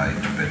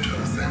fight better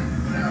than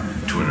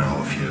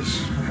 2.5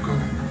 years ago.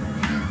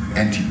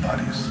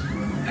 Antibodies.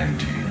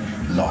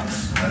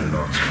 Lots.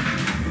 Lots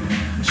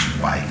of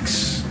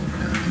spikes.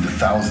 In the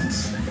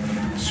thousands.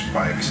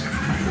 Spikes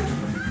everywhere.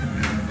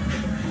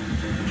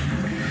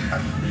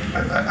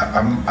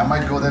 I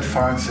might go that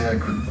far and say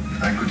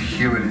I could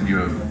hear it in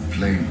your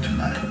playing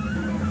tonight.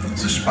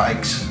 The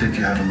spikes? Did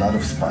you have a lot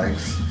of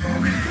spikes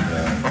and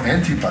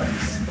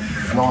antibodies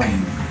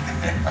flowing?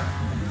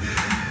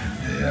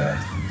 Yeah.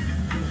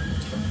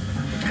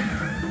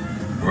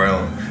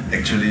 Well,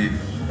 actually,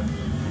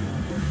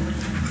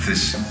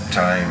 this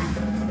time,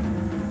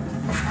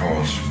 of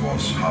course,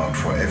 was hard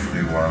for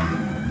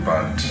everyone,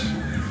 but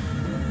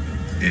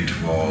it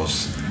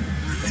was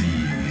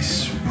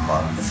this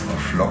month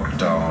of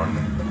lockdown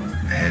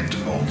had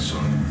also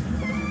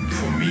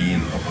for me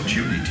an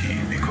opportunity,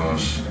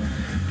 because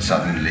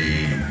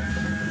suddenly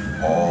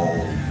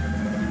all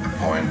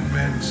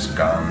appointments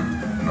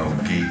gone, no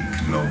gig,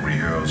 no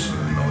rehearsal,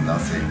 no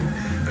nothing.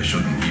 I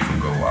shouldn't even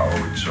go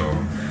out, so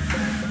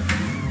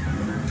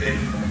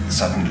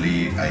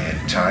suddenly I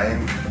had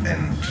time,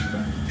 and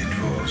it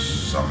was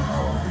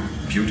somehow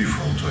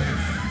beautiful to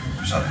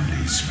have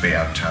suddenly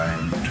spare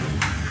time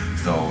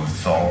though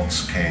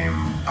thoughts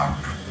came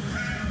up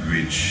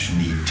which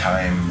need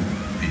time,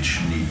 which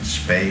need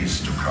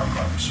space to come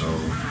up. So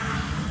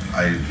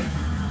I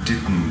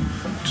didn't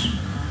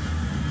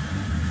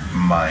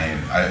mind.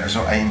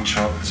 I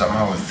enjoyed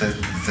somehow that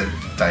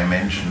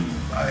dimension.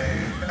 I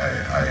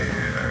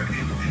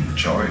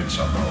enjoyed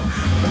somehow.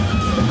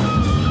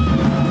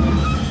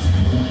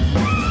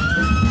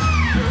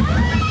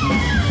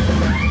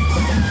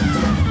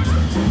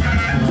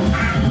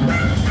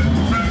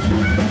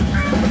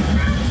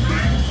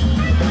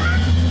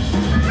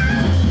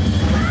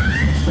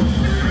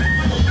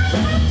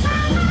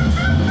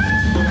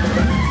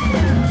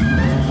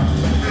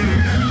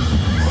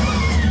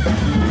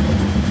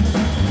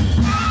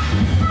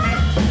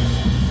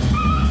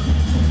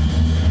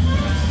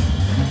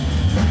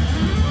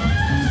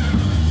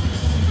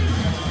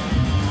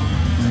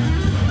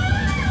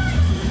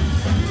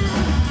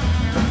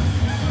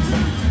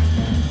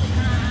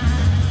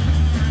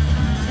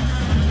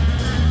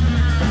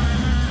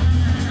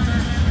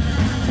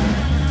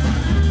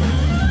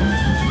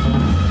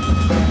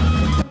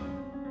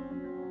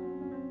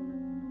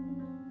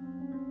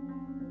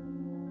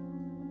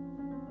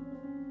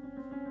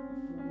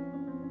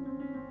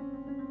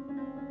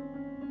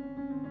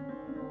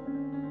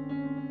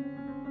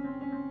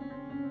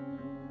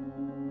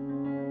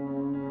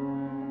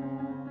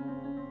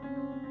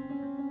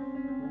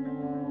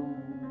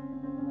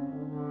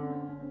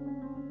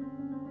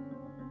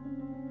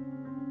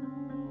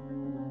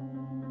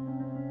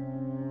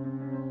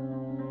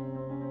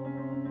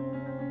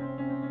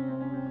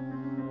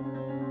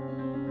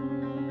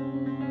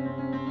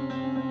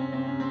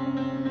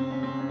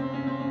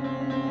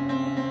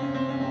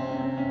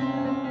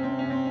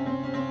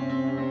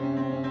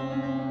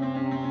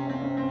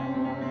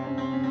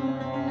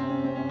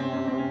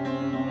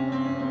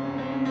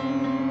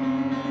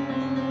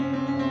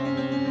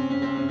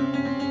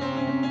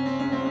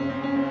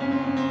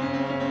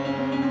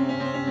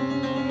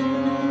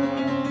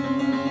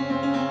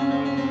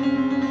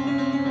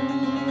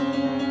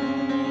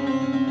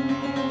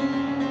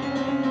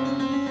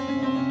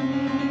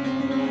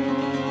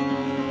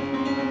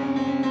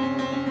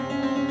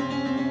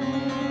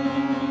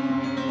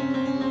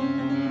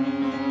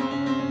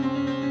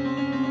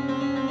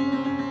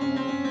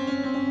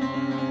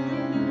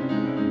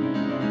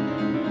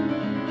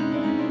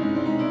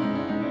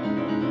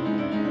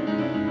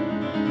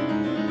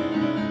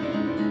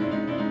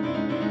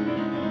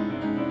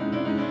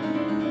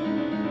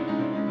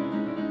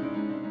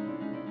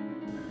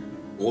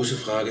 Große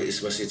Frage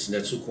ist, was jetzt in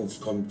der Zukunft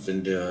kommt,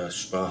 wenn der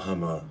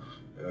Sparhammer,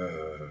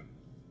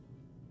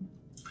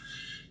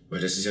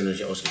 weil das ist ja noch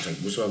nicht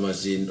ausgetankt, muss man mal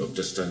sehen, ob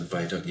das dann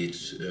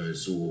weitergeht,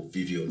 so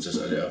wie wir uns das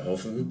alle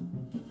erhoffen.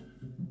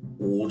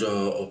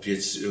 Oder ob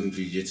jetzt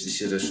irgendwie, jetzt ist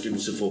ja das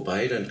Schlimmste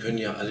vorbei, dann können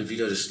ja alle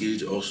wieder, das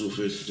gilt auch so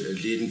für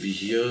Läden wie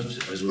hier,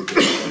 also Leute,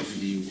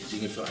 die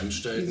Dinge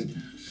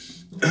veranstalten,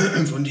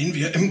 von denen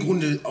wir im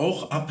Grunde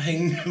auch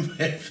abhängen,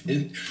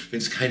 wenn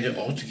es keine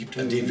Orte gibt,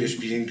 an denen wir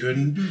spielen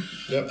können,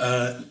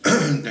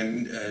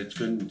 dann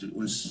können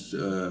uns,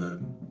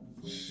 dann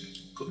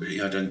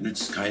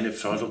nützt keine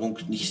Förderung,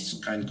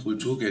 nichts, kein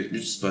Kulturgeld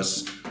nützt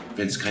was,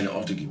 wenn es keine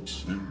Orte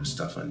gibt. Ne? Das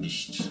darf man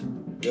nicht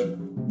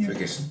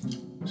vergessen.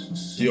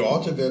 Die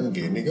Orte werden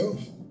weniger,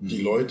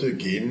 die Leute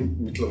gehen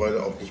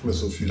mittlerweile auch nicht mehr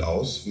so viel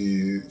aus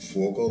wie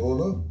vor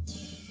Corona.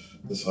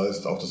 Das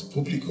heißt, auch das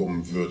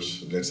Publikum wird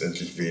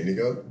letztendlich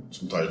weniger.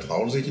 Zum Teil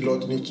trauen sich die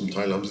Leute nicht, zum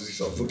Teil haben sie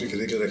sich auch wirklich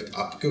regelrecht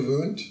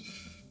abgewöhnt,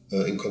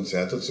 in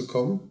Konzerte zu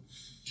kommen.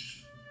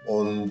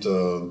 Und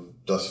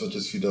das wird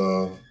jetzt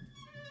wieder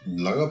ein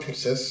langer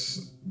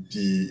Prozess,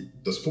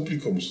 das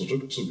Publikum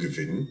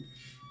zurückzugewinnen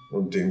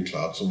und denen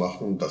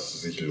klarzumachen, dass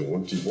es sich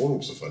lohnt, die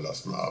Wohnung zu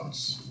verlassen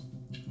abends.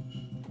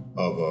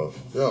 Aber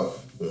ja,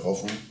 wir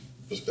hoffen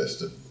das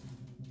Beste.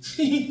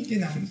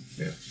 Genau.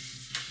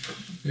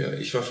 Ja,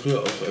 ich war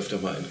früher auch öfter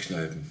mal in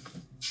Kneipen.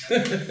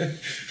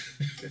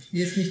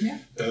 Jetzt nicht mehr?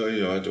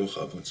 Ja, doch,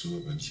 ab und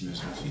zu, aber nicht mehr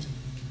so viel.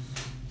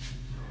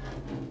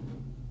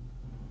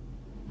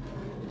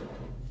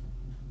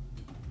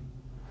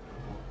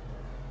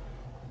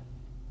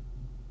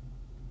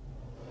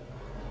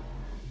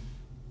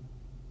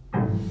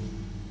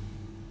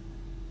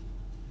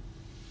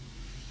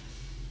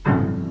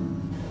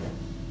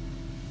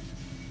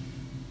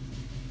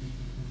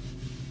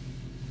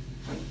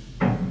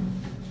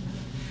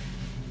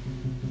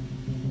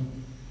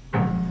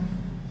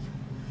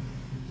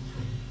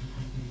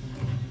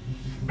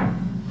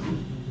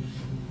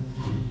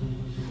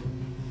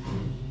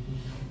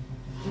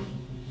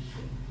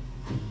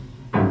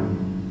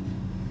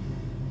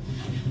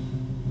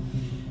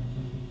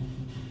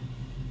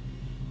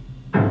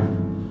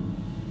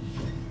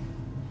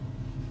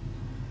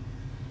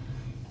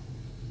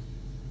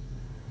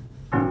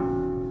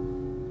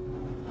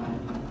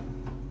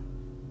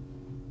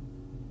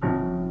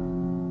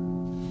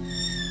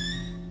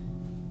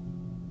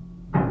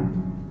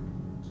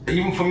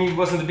 Even for me, it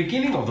was in the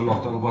beginning of the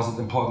lockdown, it wasn't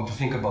important to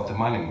think about the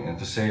money and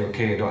to say,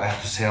 okay, I have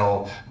to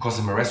sell, because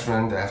I'm a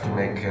restaurant, I have to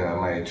make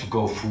my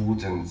to-go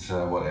food and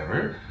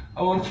whatever.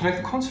 I wanted to make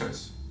the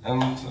concerts.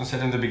 And I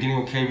said in the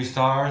beginning, okay, we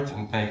start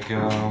and make,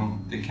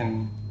 they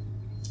can,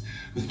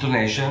 with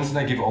donations, and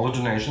I give all the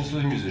donations to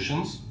the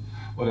musicians,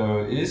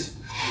 whatever it is.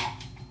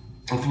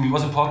 And for me, it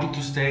was important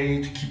to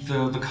stay, to keep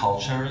the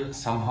culture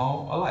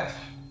somehow alive.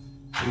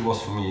 It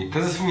was for me,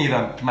 this is for me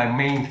my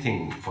main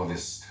thing for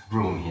this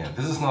room here.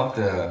 This is not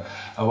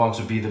I want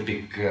to be the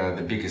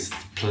biggest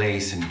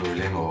place in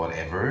Berlin or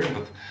whatever,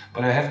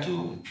 but I have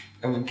to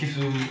give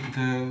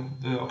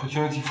the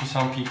opportunity for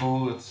some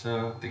people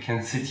that they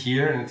can sit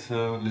here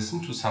and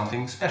listen to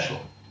something special.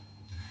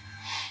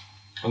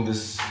 And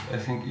this, I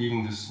think,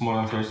 even this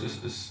Modern First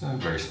is a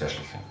very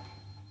special thing.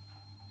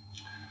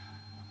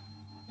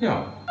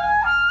 Yeah.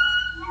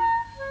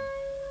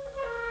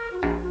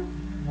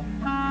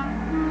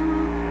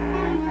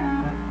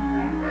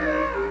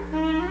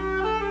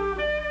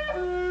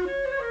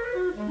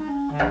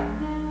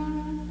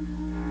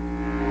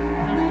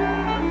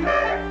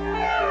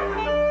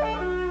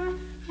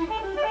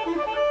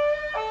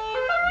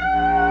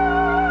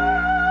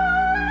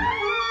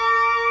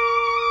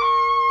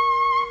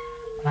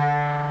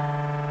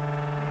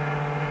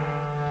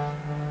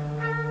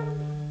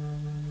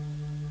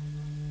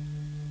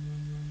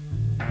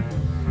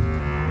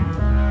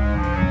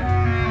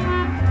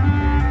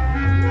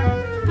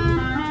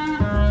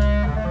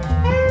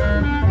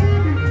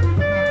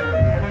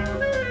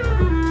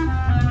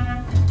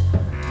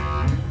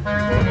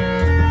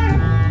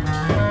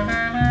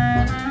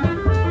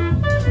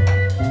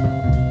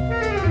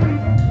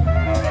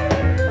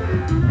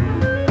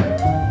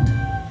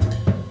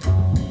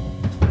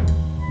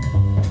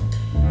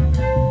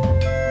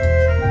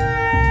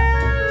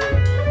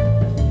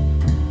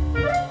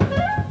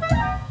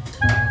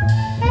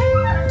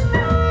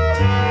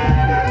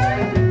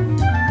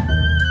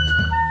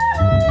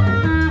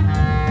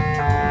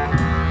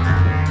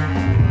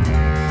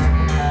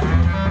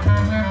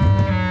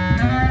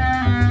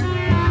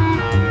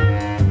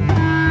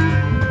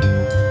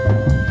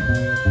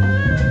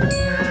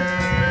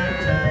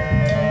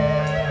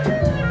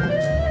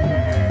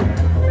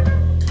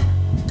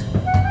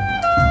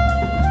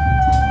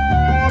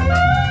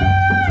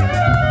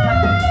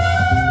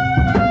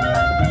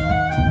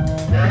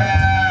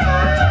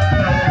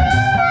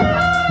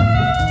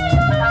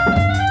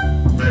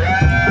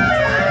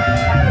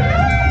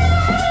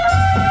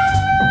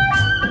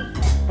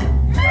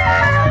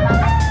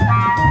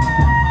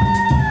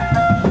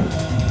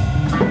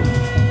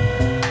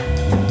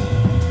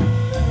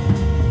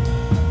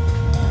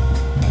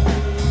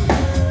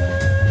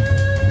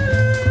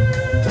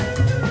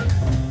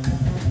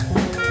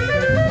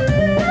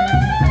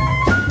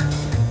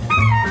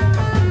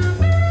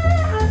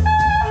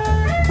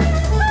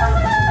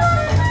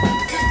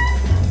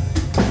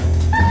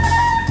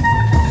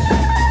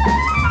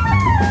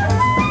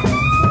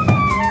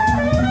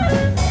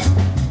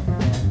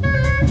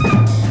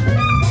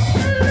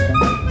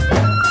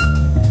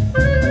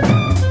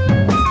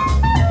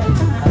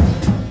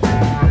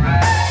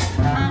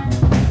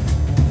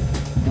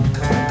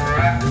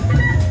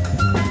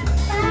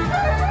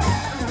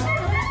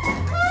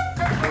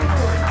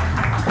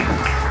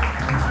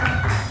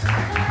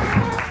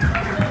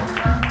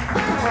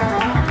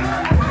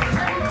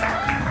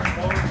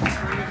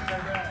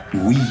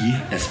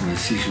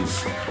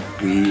 musicians,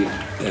 we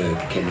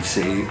can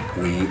say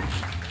we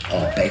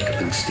are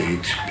back on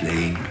stage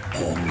playing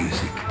our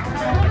music.